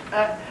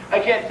 I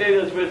can't say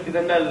those words because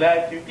I'm not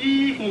allowed to.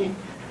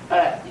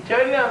 Alright, you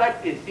turn it on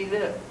like this. See,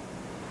 look.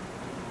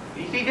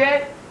 You see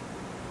that?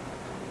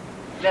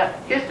 Now,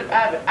 here's some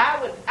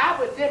I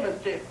would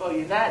demonstrate for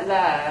you, not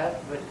live,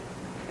 but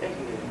thank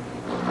you.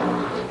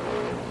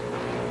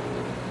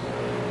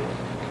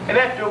 And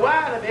after a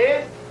while of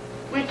this,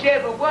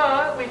 whichever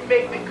one which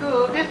makes it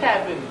cool, this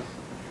happens.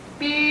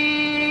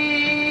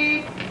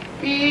 Beep,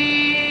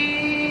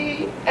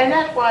 beep. And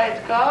that's why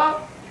it's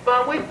called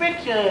fun with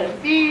friction.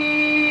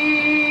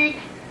 Beep.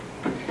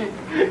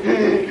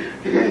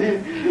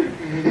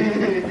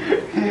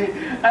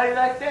 How do you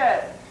like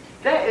that?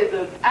 That is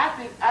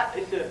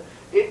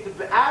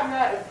I'm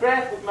not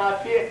impressed with my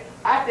peer.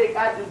 I think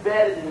I do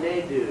better than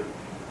they do.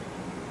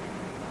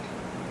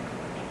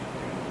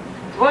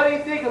 What do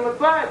you think of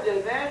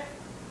massages, man?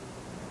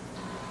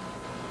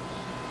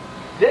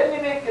 Then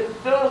it makes a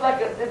noise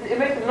like a, it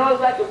makes a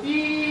noise like a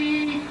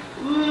bee.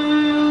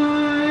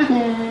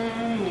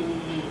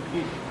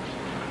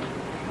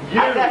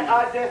 I got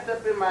all dressed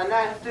up in my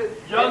nice suit.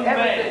 Young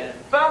man.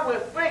 Fun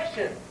with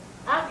friction.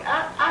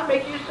 I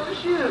make you some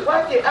shoes.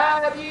 Watch it.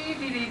 I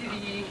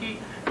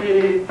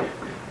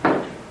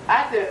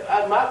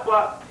said my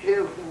part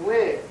here to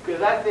win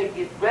because I think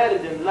it's better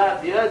than a lot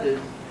of the others.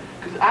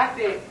 Because I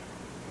think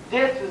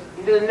this is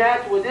the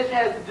natural. This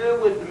has to do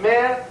with the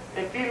male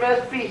and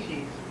female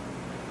species.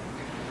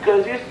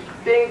 Because this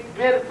thing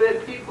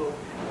benefit people.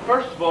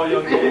 First of all,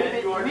 young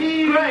man, you are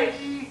great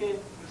in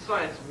the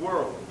science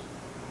world.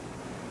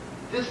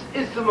 This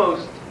is the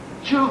most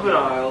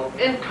juvenile,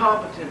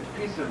 incompetent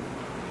piece of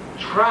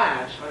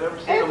trash I've ever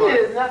seen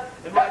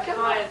in my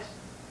science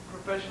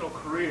professional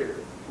career.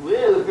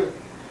 Will.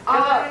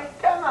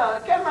 Come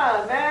on,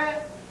 man.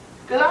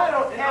 Because I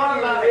don't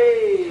have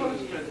a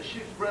toaster that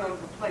shoots bread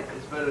onto the plate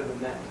is better than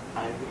that.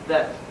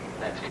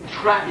 That's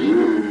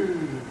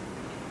contraction.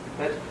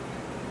 That's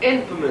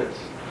infamous.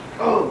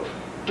 Oh,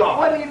 dog.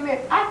 What do you mean?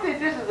 I think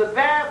this is a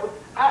bad one.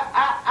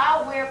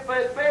 I win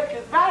first place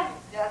because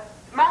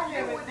my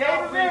name is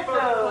David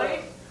Mitchell.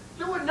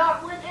 You would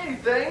not win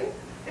anything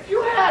if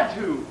you had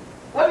to.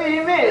 What do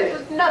you mean? This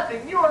is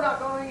nothing. You are not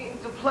going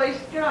into place.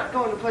 You're not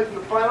going to play for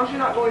the finals. You're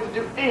not going to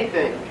do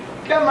anything.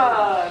 Come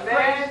on,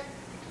 man.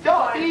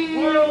 Don't be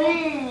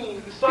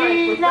mean.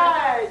 Be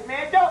nice,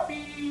 man. Don't be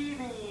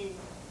mean.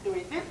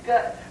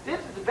 This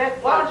is the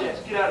best Why don't you project.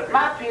 just get out of here?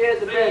 My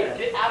peers are better.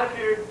 Get out of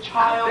here,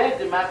 child. I'm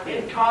better than my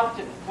peers.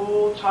 Incompetent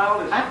fool,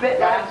 childish I'm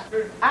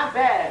bastard. I'm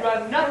bad. You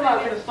have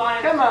nothing in the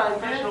science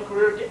professional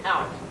career. Get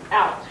out.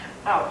 Out.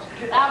 Out.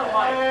 Get out of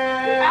my...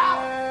 Get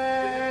out.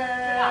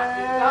 Get out.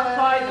 Get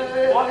outside. Just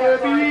walk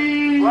outside.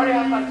 Running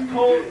outside. It's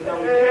cold. No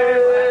one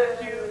cares.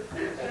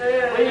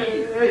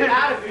 Leave. Get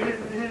out of here.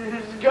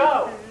 Just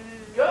go.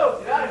 Go.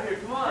 Get out of here.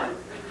 Come on.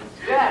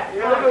 Jack. I'm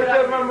going to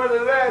tell my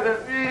mother that.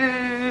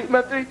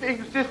 My three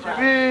fingers sister. I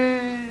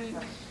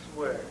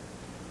swear.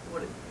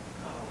 What?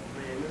 Oh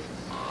man, this is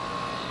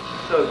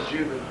so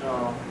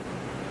juvenile.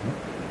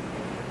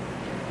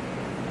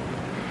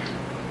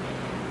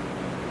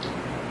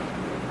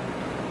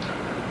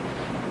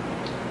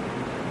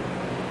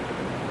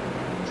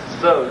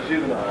 So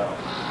juvenile.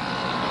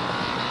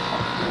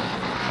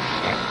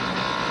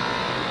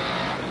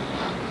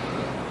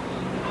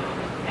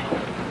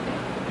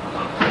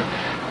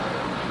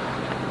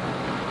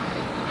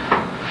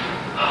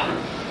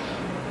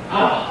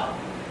 Oh,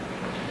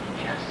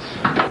 yes.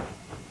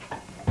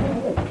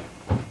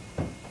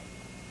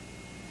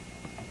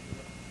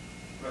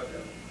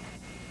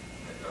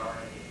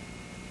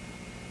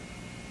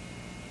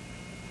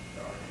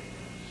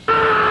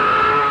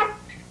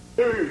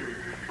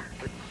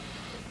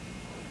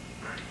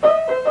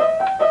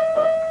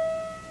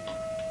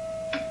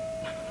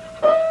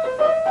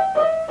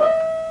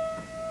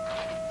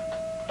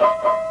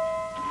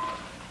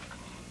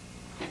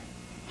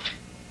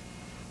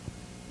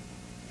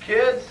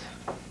 Kids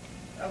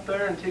out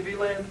there in TV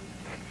land,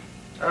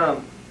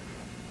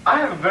 I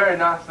have a very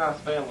nice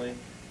family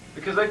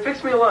because they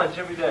fix me lunch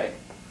every day.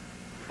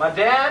 My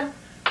dad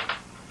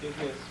gives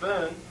me a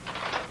spoon,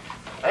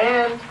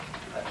 and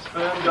that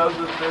spoon goes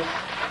with this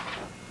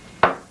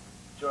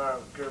jar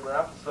of Gerber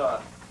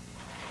applesauce.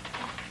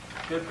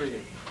 Good for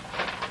you.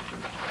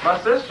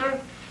 My sister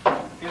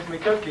gives me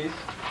cookies,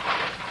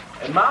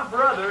 and my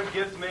brother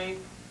gives me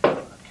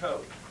a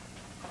Coke.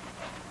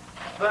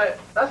 But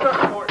that's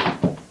not important.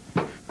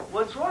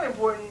 What's really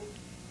important is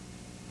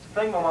the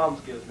thing my mom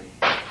gives me.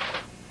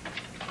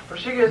 For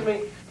she gives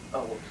me,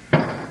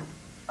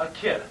 a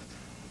kiss.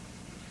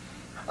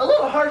 A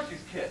little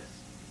Hershey's kiss.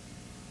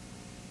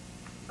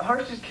 A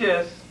Hershey's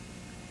kiss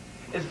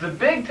is the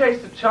big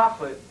taste of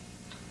chocolate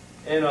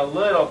in a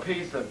little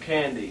piece of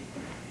candy.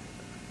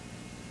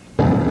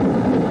 And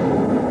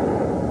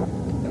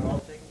all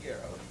taken care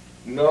of.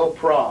 No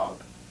problem.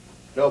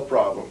 No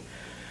problem.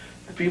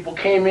 The people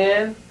came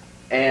in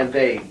and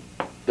they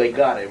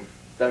got him.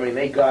 I mean,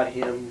 they got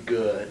him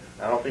good.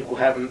 I don't think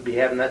we'll be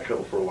having that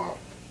trouble for a while.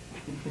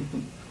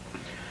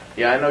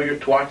 Yeah, I know your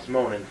twat's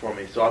moaning for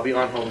me, so I'll be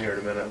on home here in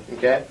a minute,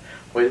 okay?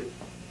 Wait.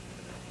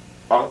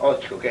 I'll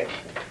let you go, okay?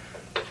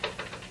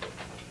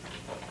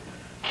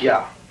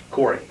 Yeah,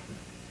 Corey.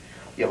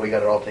 Yeah, we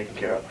got it all taken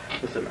care of.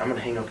 Listen, I'm going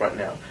to hang up right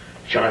now.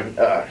 Sean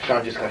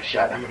just got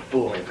shot. I'm going to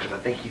fool him because I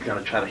think he's going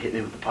to try to hit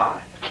me with the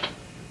pie.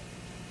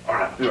 All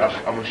right,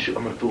 I'm going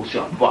to fool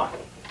Sean. Bye.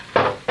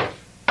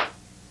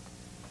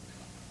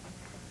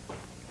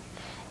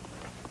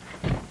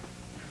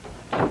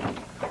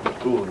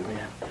 Ooh,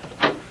 man.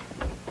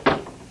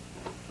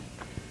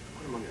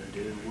 What am I going to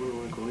do? What am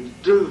I going to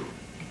do?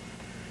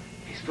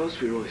 He's supposed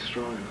to be really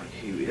strong. Like,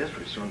 he is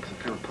pretty strong because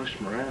I kind of pushed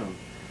him around.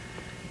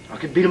 I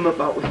could beat him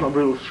up out with my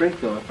brutal strength,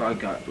 though, if I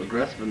got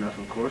aggressive enough,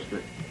 of course,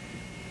 but...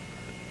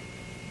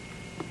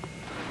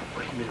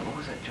 Wait a minute, what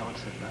was that John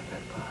said about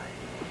that pie?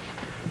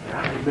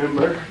 I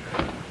remember.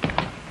 Oh,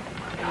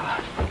 my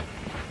God.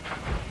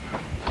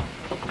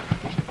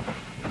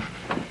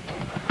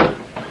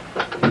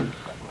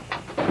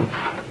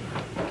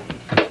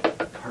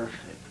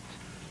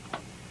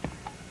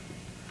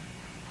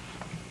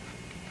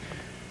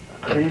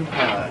 Cream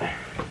pie.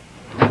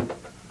 I'm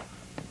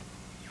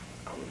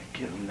gonna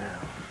get him now.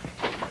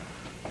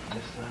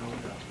 Yes, I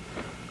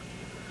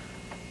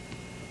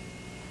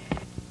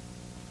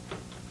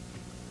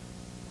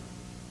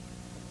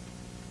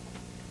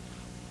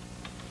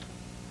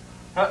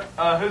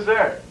will. Who's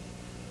there?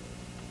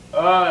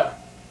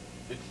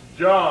 It's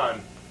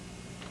John.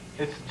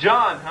 It's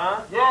John,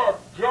 huh? Yeah,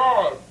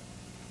 John.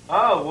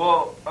 Oh,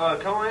 well,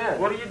 come on in.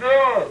 What are you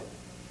doing?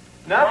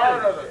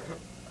 Nothing.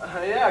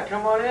 Yeah,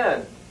 come on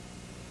in.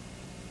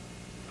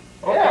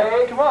 Okay.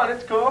 Yeah, come on,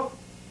 it's cool.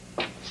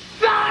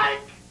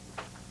 Psych!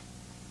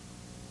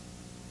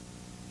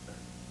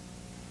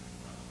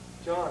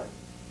 John,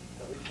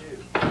 that was you.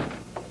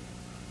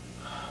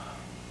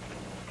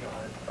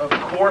 Of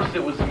course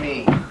it was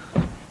me.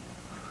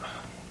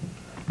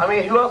 I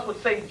mean, who else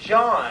would say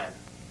John?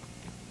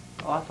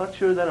 Oh, I thought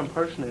you were that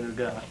impersonator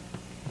guy.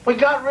 We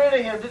got rid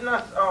of him, didn't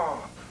I?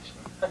 Oh,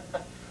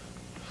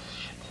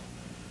 shit.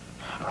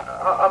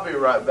 I'll be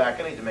right back.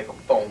 I need to make a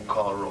phone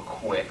call real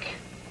quick.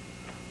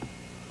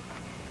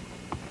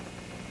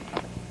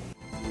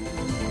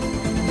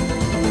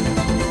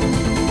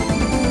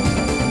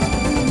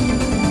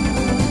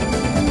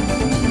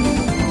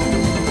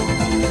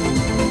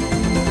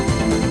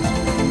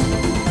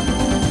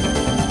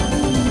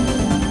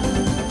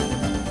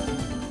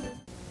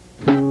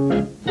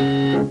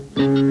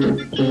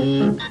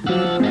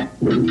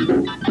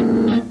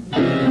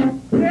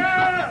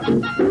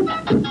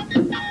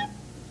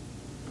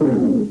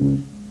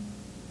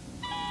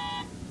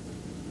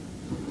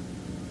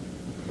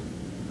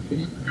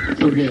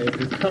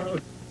 Okay.